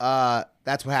 Yeah.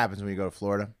 That's what happens when you go to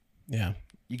Florida. Yeah.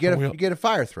 You get a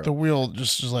fire throat. The wheel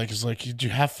just is like, did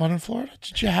you have fun in Florida?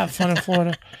 Did you have fun in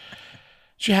Florida?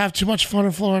 Did you have too much fun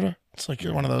in Florida? It's like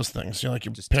one of those things. You're like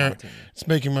your parent. It's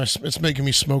making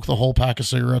me smoke the whole pack of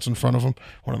cigarettes in front of him.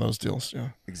 One of those deals. Yeah.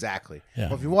 Exactly. Yeah.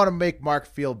 Well, if you want to make Mark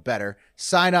feel better,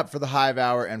 sign up for the Hive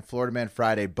Hour and Florida Man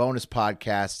Friday bonus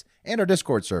podcasts and our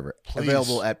Discord server. Please.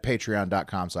 Available at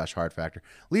patreon.com/hardfactor.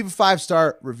 Leave a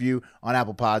 5-star review on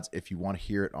Apple Pods if you want to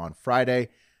hear it on Friday.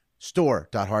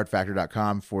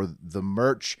 Store.hardfactor.com for the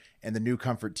merch and the new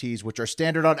comfort tees, which are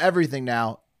standard on everything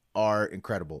now, are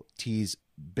incredible. Tees,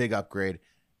 big upgrade.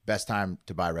 Best time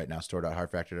to buy right now,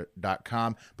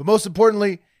 store.hardfactor.com. But most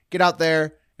importantly, get out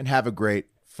there and have a great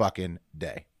fucking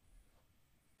day.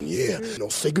 Yeah,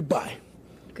 say goodbye.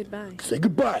 Goodbye. Say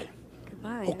goodbye.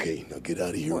 Goodbye. Okay, now get out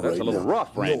of here That's a little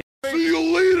rough, Randy. See you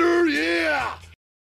later, yeah!